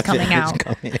 is coming out.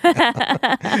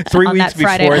 3 weeks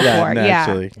before that,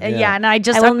 actually. Yeah, and I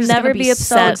will never be so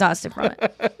upset exhausted from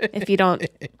it if you don't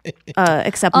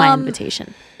accept my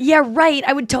invitation. Yeah, right.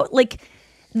 I would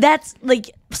that's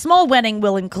like small wedding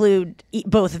will include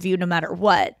both of you no matter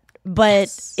what. But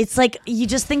it's like you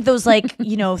just think those like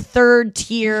third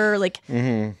tier like so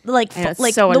the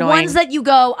annoying. ones that you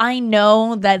go, I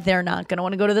know that they're not going to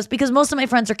want to go to this because most of my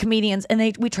friends are comedians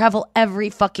and we travel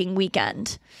every fucking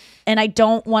weekend, and I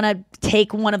don't want to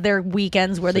take one of their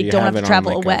weekends where they don't have to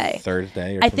travel away.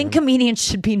 Thursday. I think comedians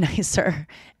should be nicer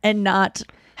and not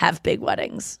have big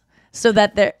weddings. So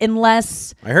that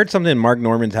unless I heard something, Mark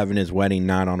Norman's having his wedding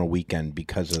not on a weekend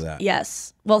because of that.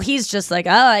 Yes. Well, he's just like,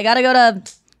 I got to go to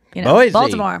Boise.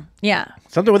 Baltimore. Yeah.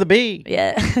 Something with a B.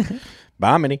 Yeah.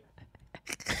 Bomini.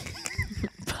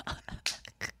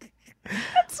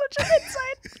 That's such an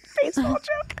inside baseball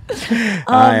joke.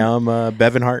 Hi, I'm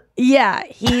Bevan Hart. Yeah.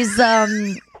 He's,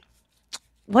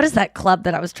 what is that club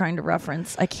that I was trying to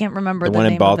reference? I can't remember the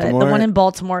name of it. The one in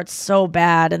Baltimore. It's so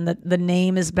bad, and the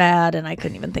name is bad, and I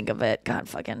couldn't even think of it. God,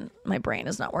 fucking, my brain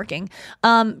is not working.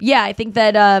 Yeah, I think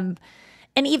that,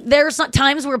 and there's not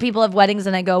times where people have weddings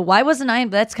and I go, why wasn't I?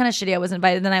 That's kind of shitty. I wasn't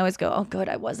invited. And then I always go, oh, good,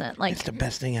 I wasn't. Like, it's the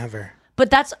best thing ever.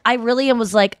 But I really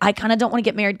was like, I kind of don't want to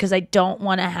get married because I don't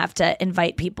want to have to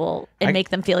invite people and make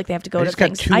them feel like they have to go to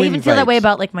things. I even feel that way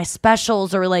about like my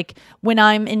specials or like when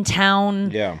I'm in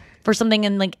town for something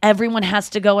and like everyone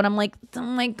has to go. And I'm like, oh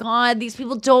my God, these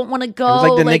people don't want to go. It was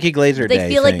like the Nikki Glaser They day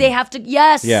feel thing. like they have to.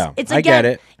 Yes. Yeah, it's I get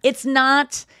it. It's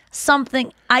not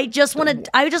something. I just want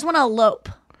to elope.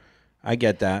 I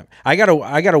get that. I got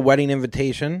a wedding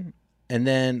invitation, and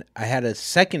then I had a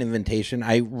second invitation.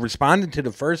 I responded to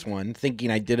the first one, thinking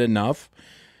I did enough.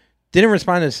 Didn't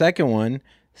respond to the second one.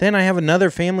 Then I have another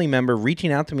family member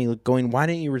reaching out to me, going, "Why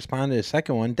didn't you respond to the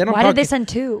second one?" Then why did they send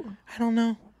two? I don't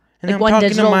know. And like I'm one talking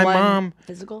digital, to my one mom,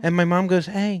 physical? And my mom goes,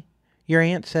 "Hey, your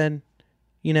aunt said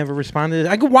you never responded."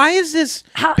 I go, "Why is this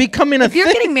becoming a thing?" If you're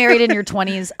thing? getting married in your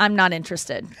 20s, I'm not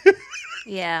interested.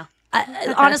 Yeah.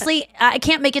 Honestly, I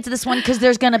can't make it to this one because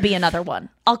there's going to be another one.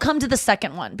 I'll come to the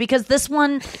second one because this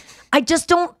one, I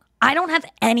don't have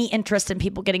any interest in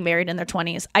people getting married in their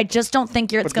 20s. I just don't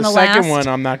think it's going to last. The second one,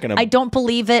 I'm not going to. I don't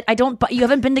believe it. You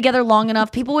haven't been together long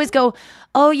enough. People always go,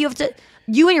 oh, you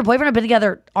and your boyfriend have been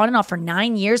together on and off for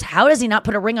 9 years. How does he not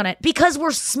put a ring on it? Because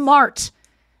we're smart.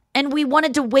 And we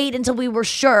wanted to wait until we were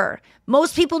sure.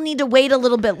 Most people need to wait a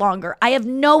little bit longer. I have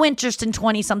no interest in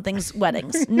 20-somethings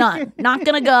weddings. None. Not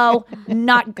gonna go.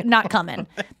 Not coming.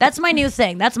 That's my new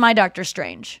thing. That's my Doctor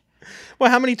Strange. Well,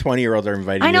 how many 20-year-olds are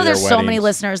invited? I know to their there's weddings? so many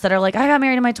listeners that are like, I got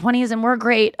married in my 20s and we're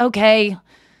great. Okay,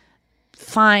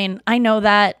 fine. I know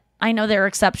that. I know there are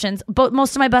exceptions. But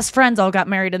most of my best friends all got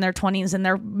married in their 20s and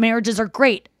their marriages are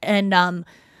great. And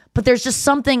but there's just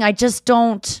something I just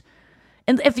don't.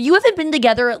 And if you haven't been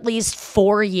together at least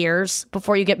 4 years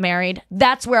before you get married,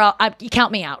 that's where you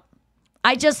count me out.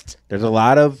 There's a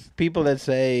lot of people that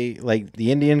say, like,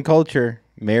 the Indian culture,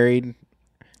 married,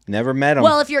 never met them.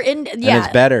 Well, if you're in, yeah. And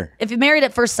it's better. If you're married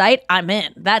at first sight, I'm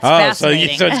in. That's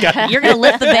fascinating. So it's got you're going to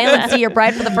lift the veil and see your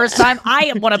bride for the first time.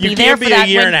 I want to be there for that. A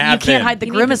year and a half you can't hide the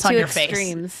grimace on your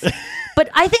face. But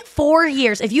I think 4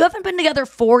 years, if you haven't been together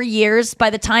 4 years by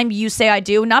the time you say I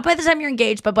do, not by the time you're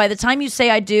engaged, but by the time you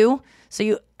say I do,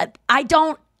 so I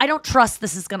don't trust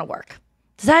this is gonna work.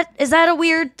 Is that a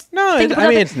weird? No, thing I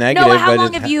mean it's negative. No, how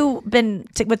long have you been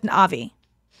with Avi?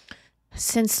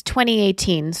 Since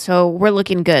 2018, so we're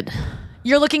looking good.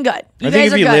 You're looking good. I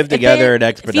think if you live together, it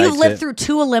expedites it. If you lived through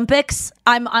 2 Olympics,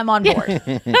 I'm on board.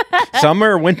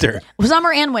 Summer or winter?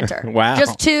 Summer and winter. Wow.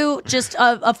 Just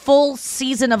a full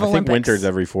season of Olympics. I think winter's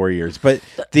every 4 years, but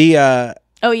the.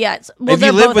 Oh yeah. If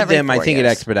you live with them, I think it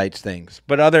expedites things.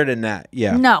 But other than that,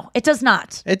 yeah. No, it does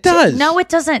not. It does. No, it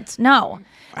doesn't. No.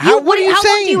 What are you how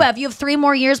saying? long do you have? You have 3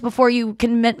 more years before you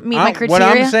can meet my criteria. What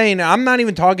I'm saying, I'm not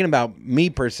even talking about me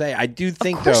per se. I do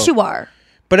think, of course you are.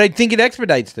 But I think it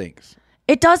expedites things.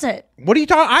 It doesn't. What are you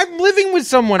talking? I'm living with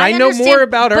someone. I know more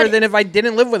about her than if I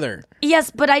didn't live with her.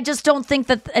 Yes, but I just don't think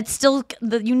that it's still.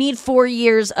 You need 4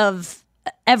 years of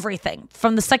everything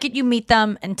from the second you meet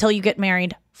them until you get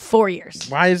married. 4 years.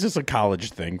 Why is this a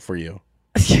college thing for you?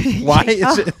 Why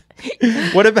is it?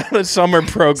 What about a summer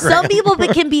program? Some people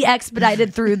can be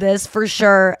expedited through this for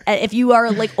sure. If you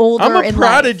are like older, I'm a in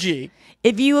prodigy. Life.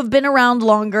 If you have been around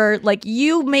longer, like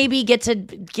you maybe get to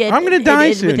get. I'm going to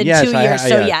die soon. Within Yes, 2 years.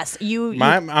 So yeah. yes,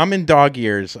 I'm in dog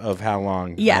years of how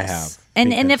long I have.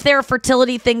 And if there are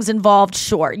fertility things involved,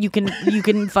 sure, you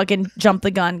can fucking jump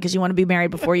the gun because you want to be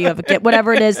married before you have a kid,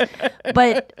 whatever it is.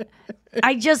 But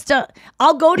I just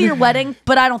I'll go to your wedding,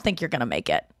 but I don't think you're gonna make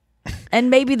it. And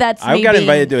maybe that's I got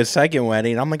invited to a second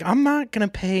wedding. I'm like, I'm not gonna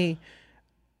pay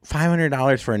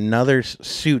 $500 for another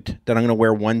suit that I'm gonna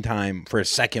wear one time for a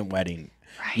second wedding.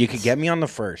 Right. You could get me on the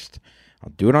first.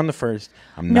 I'll do it on the first.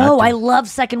 I love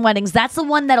second weddings. That's the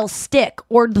one that'll stick,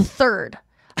 or the third.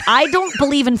 I don't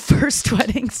believe in first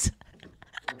weddings.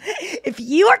 If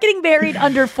you are getting married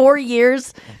under 4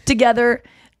 years together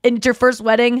and it's your first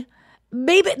wedding,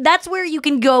 maybe that's where you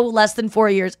can go less than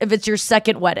 4 years if it's your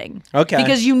second wedding. Okay.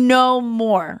 Because you know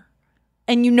more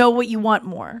and you know what you want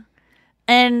more.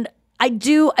 And I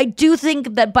do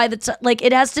think that by the time, like,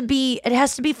 it has to be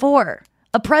for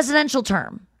a presidential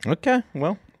term. Okay.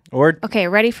 Well, or okay,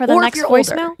 ready for the next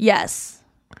voicemail? Older. Yes.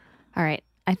 All right.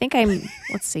 I think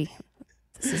let's see.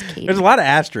 This is Katie. There's a lot of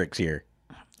asterisks here.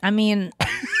 I mean,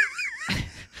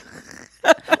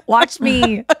 watch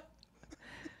me.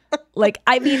 Like,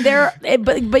 I mean,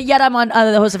 but yet I'm on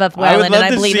the host of FY Island, and I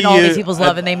believe in all these people's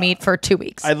love, and they meet for 2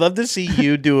 weeks. I'd love to see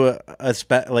you do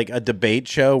a debate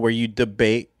show where you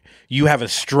debate. You have a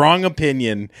strong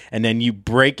opinion, and then you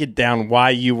break it down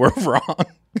why you were wrong.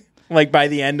 Like by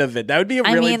the end of it, that would be a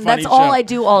really funny that's show. all I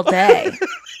do all day.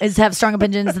 Is have strong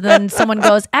opinions, and then someone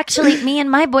goes, actually, me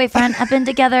and my boyfriend have been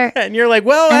together. And you're like,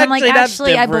 well, and actually, I'm like, that's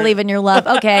actually, different. I believe in your love.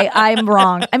 Okay, I'm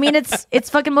wrong. I mean, it's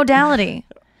fucking modality.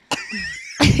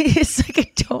 It's like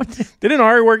I don't. Didn't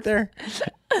Ari work there?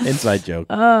 Inside joke.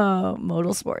 Oh,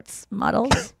 modal sports.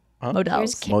 Models?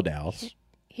 Modals.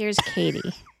 Here's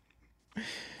Katie.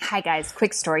 Hi, guys.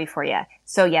 Quick story for you.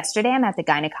 So yesterday I'm at the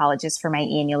gynecologist for my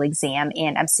annual exam,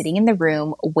 and I'm sitting in the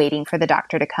room waiting for the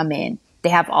doctor to come in. They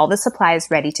have all the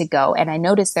supplies ready to go, and I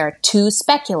notice there are 2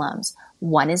 speculums.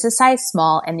 One is a size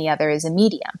small, and the other is a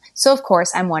medium. So, of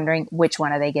course, I'm wondering which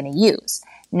one are they going to use.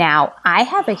 Now, I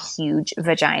have a huge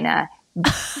vagina,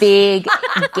 big,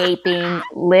 gaping,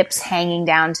 lips hanging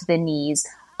down to the knees.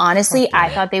 Honestly, I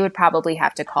thought they would probably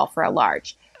have to call for a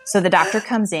large. So the doctor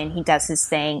comes in, he does his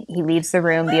thing, he leaves the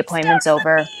room, the appointment's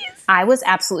over. I was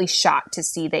absolutely shocked to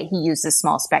see that he used a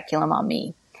small speculum on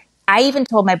me. I even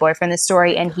told my boyfriend the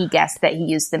story, and he guessed that he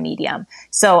used the medium.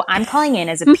 So I'm calling in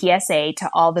as a PSA to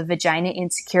all the vagina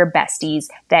insecure besties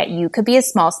that you could be a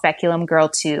small speculum girl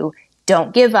too.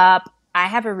 Don't give up. I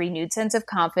have a renewed sense of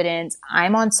confidence.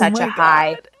 I'm on such a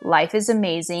high. Life is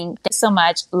amazing. Thanks so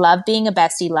much. Love being a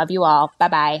bestie. Love you all.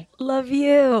 Bye-bye. Love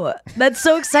you. That's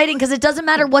so exciting because it doesn't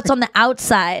matter what's on the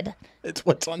outside. It's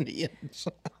what's on the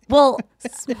inside. Well,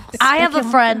 I have a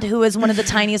friend who is one of the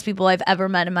tiniest people I've ever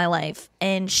met in my life,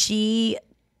 and she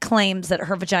claims that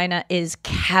her vagina is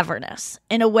cavernous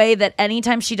in a way that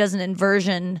anytime she does an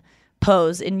inversion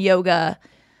pose in yoga,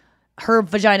 her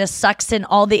vagina sucks in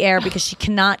all the air because she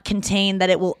cannot contain that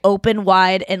it will open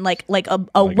wide and like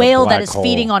a whale that is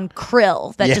feeding on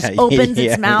krill that just opens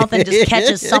its mouth and just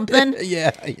catches something.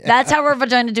 Yeah. That's how her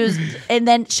vagina does. And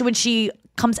then when she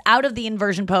comes out of the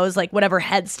inversion pose, like whatever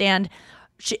headstand,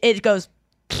 it goes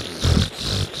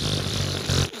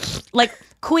like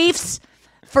queefs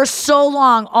for so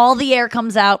long. All the air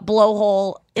comes out,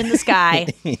 blowhole in the sky.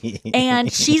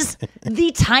 And she's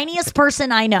the tiniest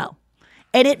person I know.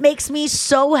 And it makes me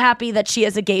so happy that she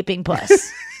has a gaping puss.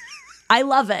 I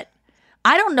love it.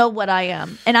 I don't know what I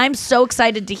am. And I'm so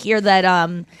excited to hear that.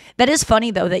 That is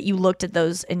funny, though, that you looked at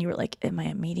those and you were like, am I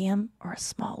a medium or a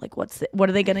small? Like, what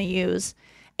are they going to use?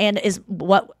 And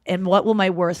what will my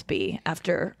worth be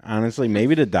after? Honestly,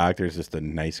 maybe the doctor's just a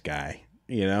nice guy.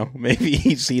 You know, maybe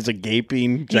he sees a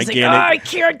gaping, gigantic. He's like, I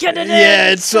can't get it in. Yeah,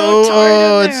 it's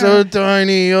so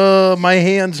tiny. Oh, my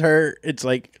hands hurt. It's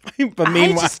like, but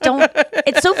meanwhile, I just don't.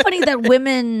 It's so funny that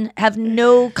women have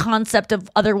no concept of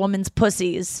other women's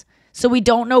pussies, so we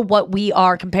don't know what we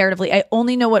are comparatively. I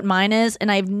only know what mine is,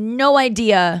 and I have no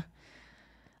idea.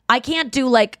 I can't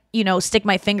do stick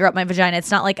my finger up my vagina.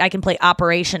 It's not like I can play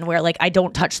Operation where like I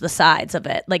don't touch the sides of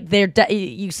it. Like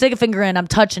you stick a finger in, I'm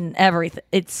touching everything.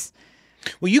 It's.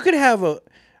 Well, you could have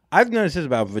I've noticed this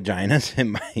about vaginas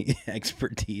and my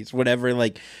expertise, whatever.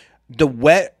 Like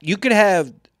you could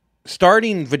have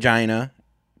starting vagina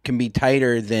can be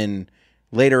tighter than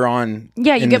later on.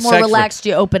 Yeah, you get more relaxed.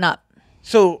 You open up.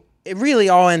 So it really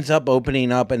all ends up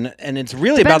opening up, and it's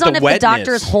really Depends about the on wetness. If the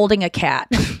doctor is holding a cat.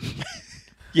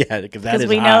 Yeah, because that is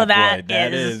we hot, know that boy.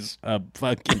 That is- is a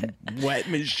fucking wet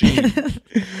machine.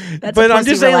 That's But a I'm just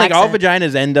pussy saying, like, all relaxant.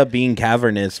 vaginas end up being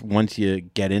cavernous once you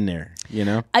get in there, you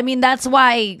know? I mean, that's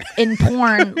why in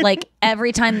porn, like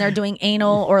every time they're doing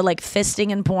anal or like fisting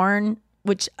in porn,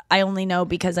 which I only know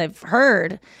because I've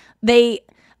heard,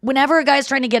 whenever a guy's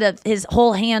trying to get his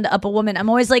whole hand up a woman, I'm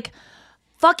always like,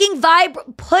 fucking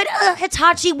put a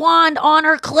Hitachi wand on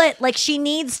her clit. Like she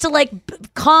needs to like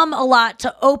come a lot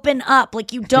to open up.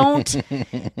 Like you don't.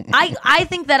 I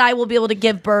think that I will be able to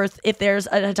give birth if there's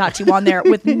a Hitachi wand there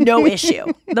with no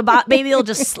issue. The baby will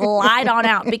just slide on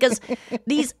out because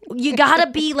you gotta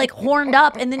be like horned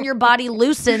up and then your body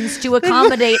loosens to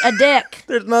accommodate a dick.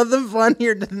 There's nothing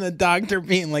funnier than the doctor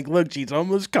being like, look, she's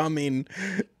almost coming.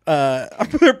 Her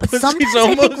pussy's Sometimes I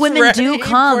almost think women do ready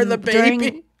come for the baby.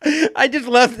 during. I just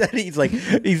love that he's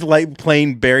like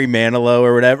playing Barry Manilow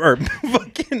or whatever, or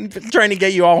fucking trying to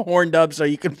get you all horned up so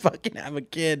you can fucking have a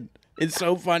kid. It's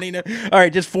so funny. All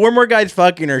right, just 4 more guys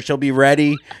fucking her. She'll be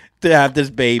ready to have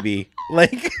this baby.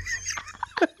 Like,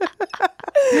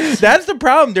 that's the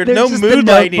problem. There's no just the mood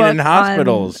lighting in Notebook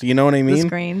hospitals. on You know what I The mean?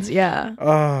 screens, yeah.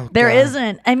 Oh, There God.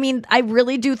 isn't. I mean, I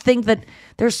really do think that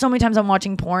there's so many times I'm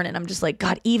watching porn and I'm just like,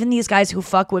 God, even these guys who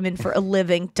fuck women for a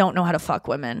living don't know how to fuck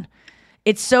women.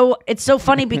 It's so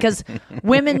funny because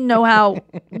would know how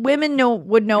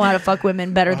to fuck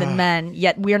women better than men,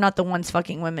 yet we're not the ones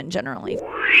fucking women generally.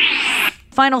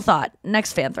 Final thought.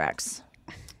 Next Fanthrax.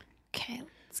 Okay,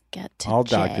 let's get to All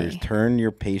Jay. doctors, turn your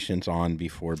patients on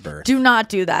before birth. Do not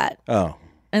do that. Oh.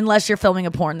 Unless you're filming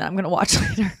a porn that I'm going to watch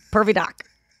later. Pervy doc.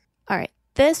 All right,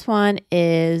 this one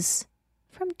is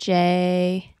from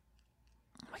Jay.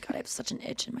 Oh my God, I have such an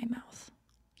itch in my mouth.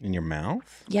 In your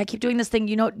mouth? Yeah, I keep doing this thing.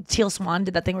 You know, Teal Swan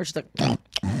did that thing where she's like,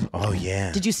 oh,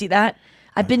 yeah. Did you see that?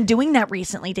 I've been doing that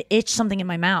recently to itch something in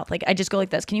my mouth. Like, I just go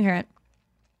like this. Can you hear it?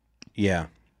 Yeah.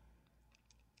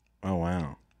 Oh,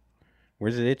 wow.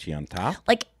 Where's it itchy? On top?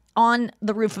 Like, on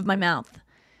the roof of my mouth.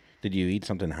 Did you eat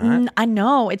something hot? I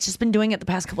know. It's just been doing it the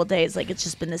past couple of days. Like, it's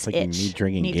just been this Like itch. me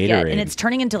drinking need to get, Gatorade. and it's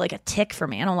turning into like a tick for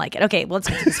me. I don't like it. Okay, well, let's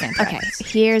get to this Fanthrax. Okay,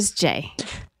 here's Jay.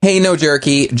 Hey, no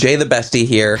jerky. Jay the bestie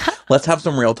here. Let's have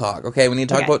some real talk, okay? We need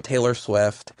to talk about Taylor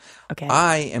Swift. Okay.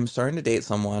 I am starting to date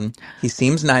someone. He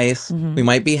seems nice. We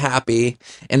might be happy.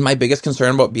 And my biggest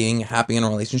concern about being happy in a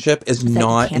relationship is that you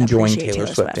not can't enjoying appreciate Taylor Taylor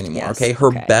Swift Swift. anymore, Yes. okay? Her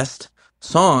Okay. best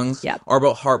songs Yep. are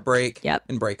about heartbreak Yep.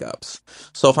 and breakups.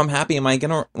 So if I'm happy, am I going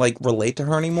to like relate to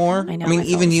her anymore? I know, I mean, I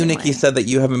felt even the you, same Nikki, way. said that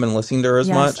you haven't been listening to her as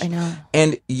Yes, much. I know.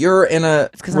 And you're in a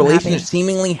 'cause I'm relationship, happy.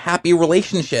 seemingly happy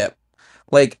relationship.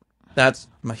 Like, that's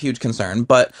a huge concern.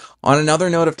 But on another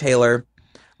note of Taylor,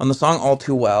 on the song All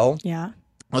Too Well, Yeah.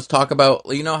 let's talk about,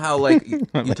 you know how like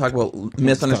you talk about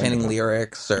misunderstanding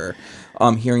lyrics or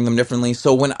hearing them differently.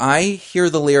 So when I hear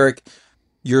the lyric,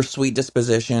 your sweet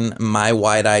disposition, my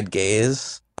wide-eyed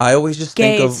gaze, I always just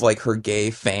think Gaze. of like her gay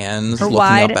fans Her looking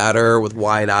wide- up at her with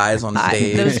wide eyes on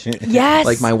stage. Yes.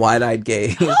 Like my wide-eyed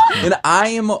gaze. And I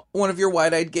am one of your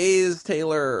wide-eyed gaze,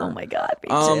 Taylor. Oh my God, me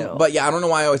too. But yeah, I don't know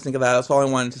why I always think of that. That's all I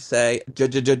wanted to say.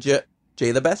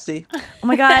 Jay the bestie. Oh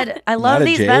my God, I Lot love of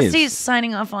these J's. besties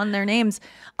signing off on their names.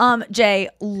 Jay,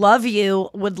 love you.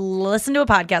 Would listen to a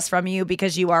podcast from you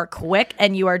because you are quick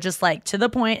and you are just like to the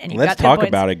point and you Let's got talk points.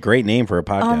 about it. Great name for a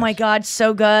podcast. Oh my God,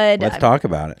 so good. Let's talk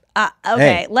about it. Okay,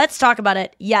 Hey. let's talk about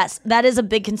it. Yes, that is a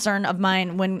big concern of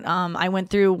mine when I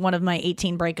went through one of my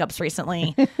 18 breakups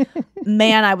recently.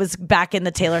 Man, I was back in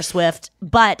the Taylor Swift.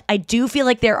 But I do feel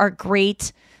like there are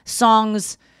great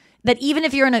songs that even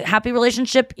if you're in a happy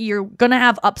relationship, you're going to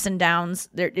have ups and downs.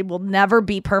 It will never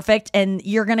be perfect. And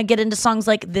you're going to get into songs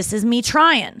like This Is Me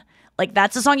Trying. Like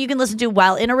that's a song you can listen to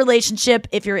while in a relationship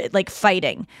if you're like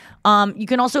fighting. You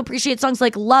can also appreciate songs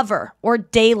like Lover or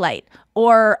Daylight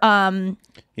or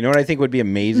You know what I think would be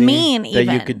amazing Mean that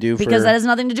even, you could do for because that has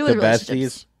nothing to do with the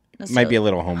relationships. besties? Might be a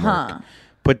little homework. Huh.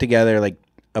 Put together like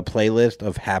a playlist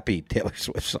of happy Taylor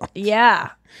Swift songs. Yeah.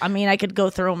 I mean, I could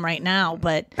go through them right now,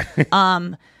 but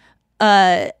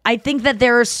I think that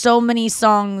there are so many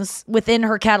songs within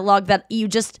her catalog that you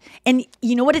just, and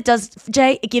you know what it does,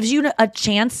 Jay? It gives you a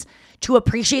chance to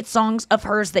appreciate songs of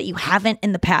hers that you haven't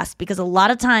in the past, because a lot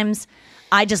of times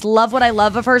I just love what I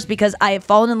love of hers because I have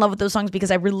fallen in love with those songs because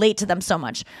I relate to them so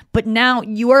much. But now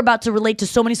you are about to relate to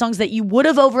so many songs that you would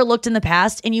have overlooked in the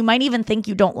past, and you might even think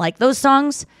you don't like those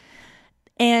songs,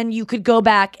 and you could go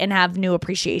back and have new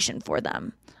appreciation for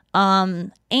them.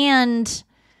 And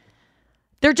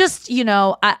they're just, you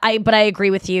know, but I agree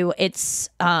with you. It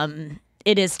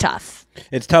is tough.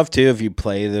 It's tough too if you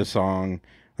play the song.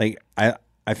 Like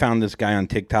I found this guy on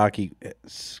TikTok.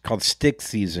 It's called Stick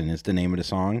Season is the name of the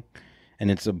song,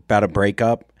 and it's about a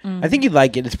breakup. I think you'd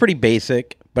like it. It's pretty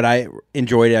basic, but I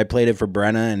enjoyed it. I played it for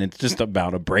Brenna, and it's just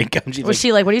about a breakup.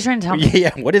 She like, what are you trying to tell me?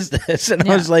 Yeah, what is this? And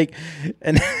I was like,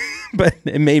 but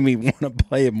it made me want to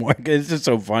play it more. It's just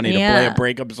so funny to play a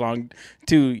breakup song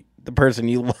to the person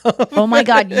you love. Oh my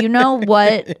God. You know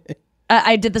what?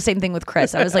 I did the same thing with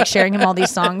Chris. I was like sharing him all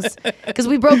these songs because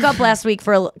we broke up last week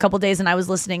for a couple days, and I was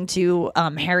listening to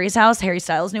Harry's House, Harry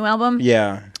Styles' new album.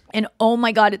 Yeah. And oh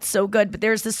my God, it's so good. But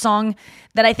there's this song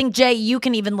that I think, Jay, you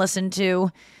can even listen to,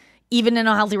 even in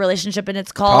a healthy relationship, and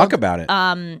it's called Talk About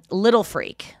It. Little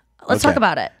Freak. Let's talk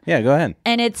about it. Yeah, go ahead.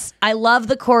 And I love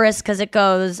the chorus because it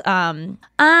goes,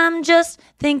 I'm just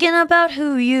thinking about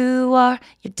who you are,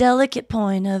 your delicate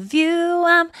point of view.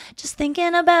 I'm just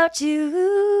thinking about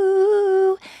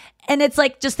you. And it's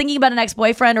like just thinking about an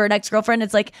ex-boyfriend or an ex-girlfriend.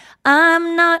 It's like,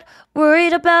 I'm not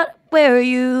worried about where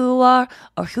you are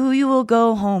or who you will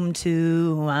go home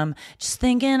to. I'm just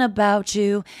thinking about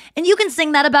you. And you can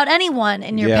sing that about anyone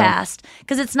in your past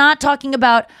because it's not talking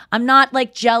about, I'm not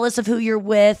like jealous of who you're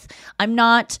with. I'm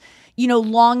not,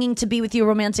 longing to be with you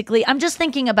romantically. I'm just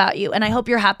thinking about you and I hope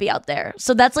you're happy out there.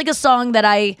 So that's like a song that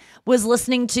I was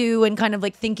listening to and kind of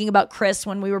like thinking about Chris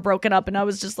when we were broken up, and I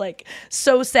was just like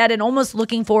so sad and almost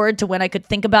looking forward to when I could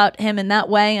think about him in that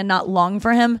way and not long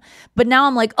for him. But now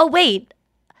I'm like, oh wait,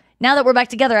 now that we're back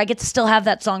together, I get to still have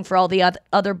that song for all the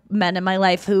other men in my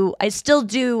life who I still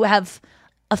do have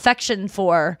affection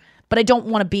for, but I don't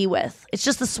want to be with. It's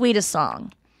just the sweetest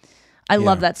song. I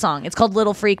love that song. It's called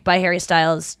Little Freak by Harry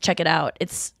Styles. Check it out.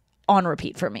 It's on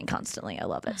repeat for me constantly. I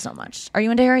love it so much. Are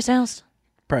you into Harry Styles?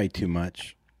 Probably too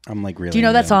much. I'm like really. Do you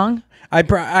know that song?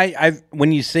 I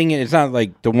when you sing it, it's not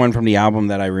like the one from the album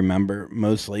that I remember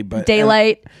mostly, but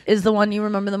Daylight is the one you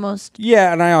remember the most.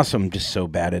 Yeah, and I also am just so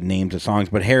bad at names of songs,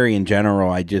 but Harry in general,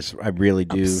 I really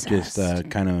do just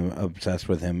kind of obsessed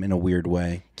with him in a weird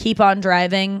way. Keep On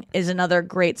Driving is another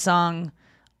great song.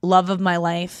 Love of My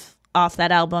Life off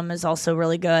that album is also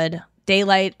really good.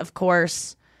 Daylight, of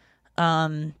course.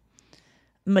 Matilda.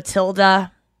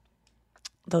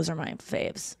 Those are my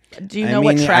faves. Do you know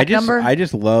what track number? I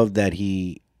just love that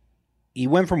he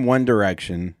went from one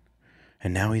direction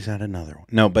and now he's at another one.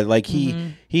 No, but like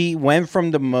he went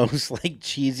from the most like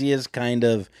cheesiest kind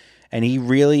of, and he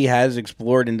really has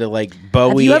explored into like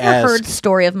Bowie. Have you ever heard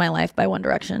 "Story of My Life" by One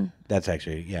Direction? That's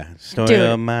actually Story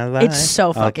of My Life. It's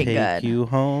so fucking good. I'll take you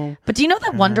home. But do you know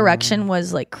that One Direction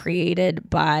was like created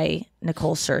by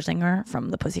Nicole Scherzinger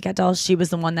from the Pussycat Dolls? She was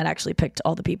the one that actually picked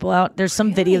all the people out. There's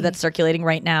some video that's circulating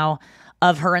right now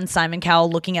of her and Simon Cowell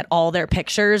looking at all their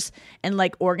pictures and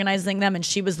like organizing them, and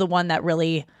she was the one that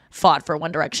really fought for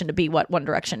One Direction to be what One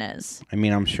Direction is. I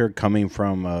mean, I'm sure coming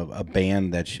from a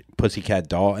band that's Pussycat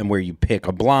Doll, and where you pick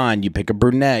a blonde, you pick a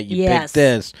brunette, you pick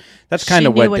this. That's kind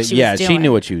of what she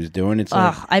knew what she was doing. It's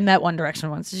I met One Direction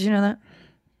once. Did you know that?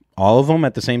 All of them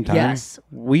at the same time? Yes.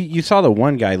 You saw the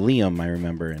one guy, Liam, I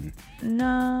remember, in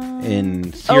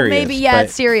Sirius. Oh, maybe, at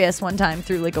Sirius one time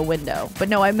through like a window. But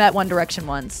no, I met One Direction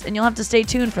once. And you'll have to stay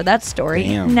tuned for that story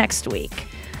next week.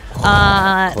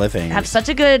 Cliffhanger. Have such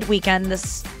a good weekend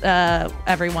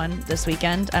everyone this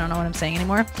weekend. I don't know what I'm saying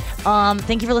anymore.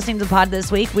 Thank you for listening to the pod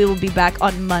this week. We will be back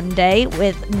on Monday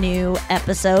with new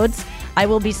episodes. I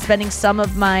will be spending some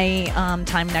of my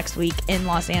time next week in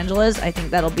Los Angeles. I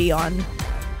think that'll be on,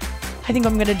 I think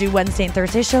I'm going to do Wednesday and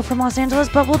Thursday show from Los Angeles,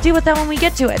 but we'll deal with that when we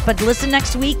get to it. But listen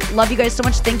next week. Love you guys so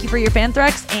much. Thank you for your fan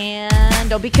threats. And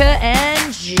Dobika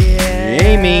and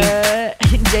Jamie.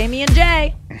 Jamie and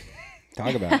Jay.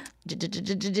 Talk about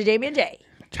Jamie and Jay.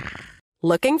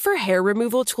 Looking for hair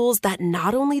removal tools that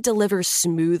not only deliver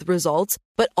smooth results,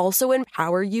 but also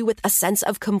empower you with a sense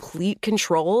of complete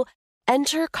control?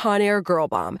 Enter Conair Girl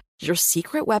Bomb, your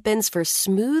secret weapons for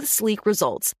smooth, sleek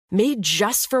results, made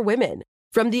just for women.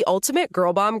 From the ultimate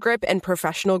Girl Bomb grip and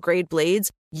professional-grade blades,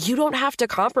 you don't have to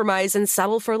compromise and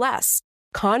settle for less.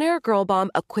 Conair Girl Bomb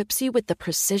equips you with the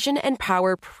precision and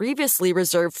power previously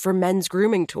reserved for men's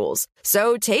grooming tools.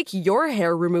 So take your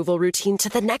hair removal routine to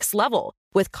the next level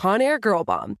with Conair Girl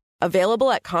Bomb.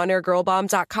 Available at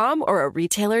ConairGirlBomb.com or a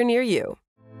retailer near you.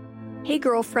 Hey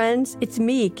girlfriends, it's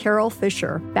me, Carol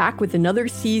Fisher, back with another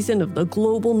season of the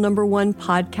global #1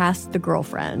 podcast, The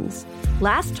Girlfriends.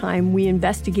 Last time, we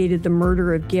investigated the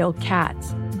murder of Gail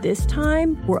Katz. This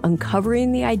time, we're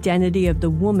uncovering the identity of the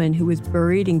woman who was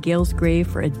buried in Gail's grave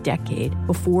for a decade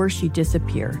before she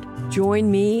disappeared.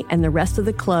 Join me and the rest of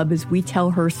the club as we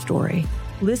tell her story.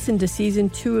 Listen to Season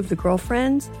 2 of The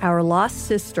Girlfriends, Our Lost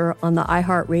Sister on the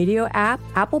iHeartRadio app,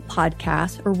 Apple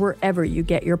Podcasts, or wherever you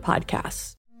get your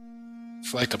podcasts.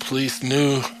 It's like the police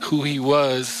knew who he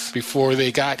was before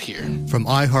they got here. From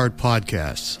iHeart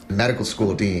Podcasts. The medical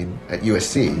school dean at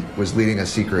USC was leading a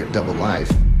secret double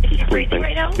life. She's breathing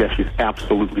right now? Yes, she's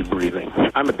absolutely breathing.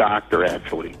 I'm a doctor,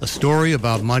 actually. A story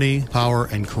about money, power,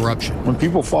 and corruption. When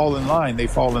people fall in line, they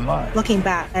fall in line. Looking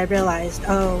back, I realized,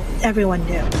 everyone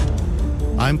knew.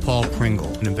 I'm Paul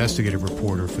Pringle, an investigative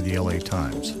reporter for the LA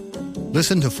Times.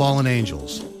 Listen to Fallen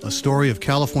Angels, a story of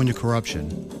California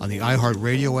corruption on the iHeart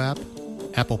Radio app,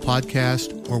 Apple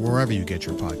Podcast, or wherever you get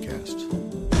your podcasts.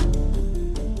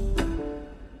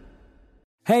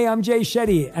 Hey, I'm Jay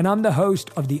Shetty, and I'm the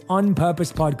host of the On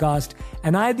Purpose podcast,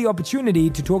 and I had the opportunity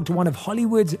to talk to one of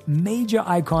Hollywood's major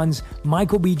icons,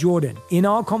 Michael B. Jordan. In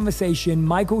our conversation,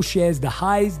 Michael shares the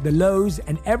highs, the lows,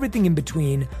 and everything in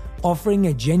between, offering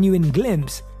a genuine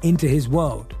glimpse into his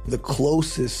world. The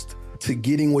closest to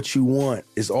getting what you want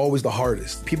is always the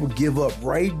hardest. People give up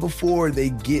right before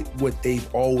they get what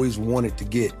they've always wanted to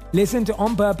get. Listen to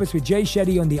On Purpose with Jay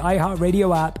Shetty on the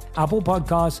iHeartRadio app, Apple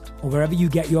Podcasts, or wherever you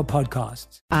get your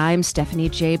podcasts. I'm Stephanie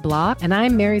J. Block. And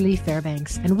I'm Mary Lee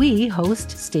Fairbanks. And we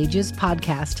host Stages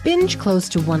Podcast. Binge close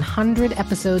to 100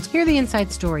 episodes. Hear the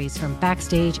inside stories from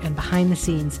backstage and behind the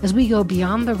scenes as we go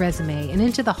beyond the resume and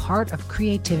into the heart of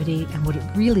creativity and what it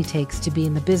really takes to be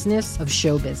in the business of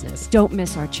show business. Don't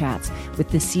miss our chats with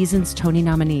this season's Tony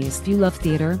nominees. If you love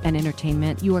theater and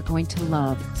entertainment, you are going to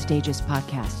love Stages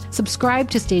Podcast. Subscribe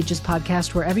to Stages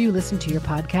Podcast wherever you listen to your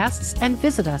podcasts and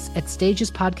visit us at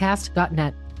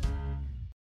stagespodcast.net.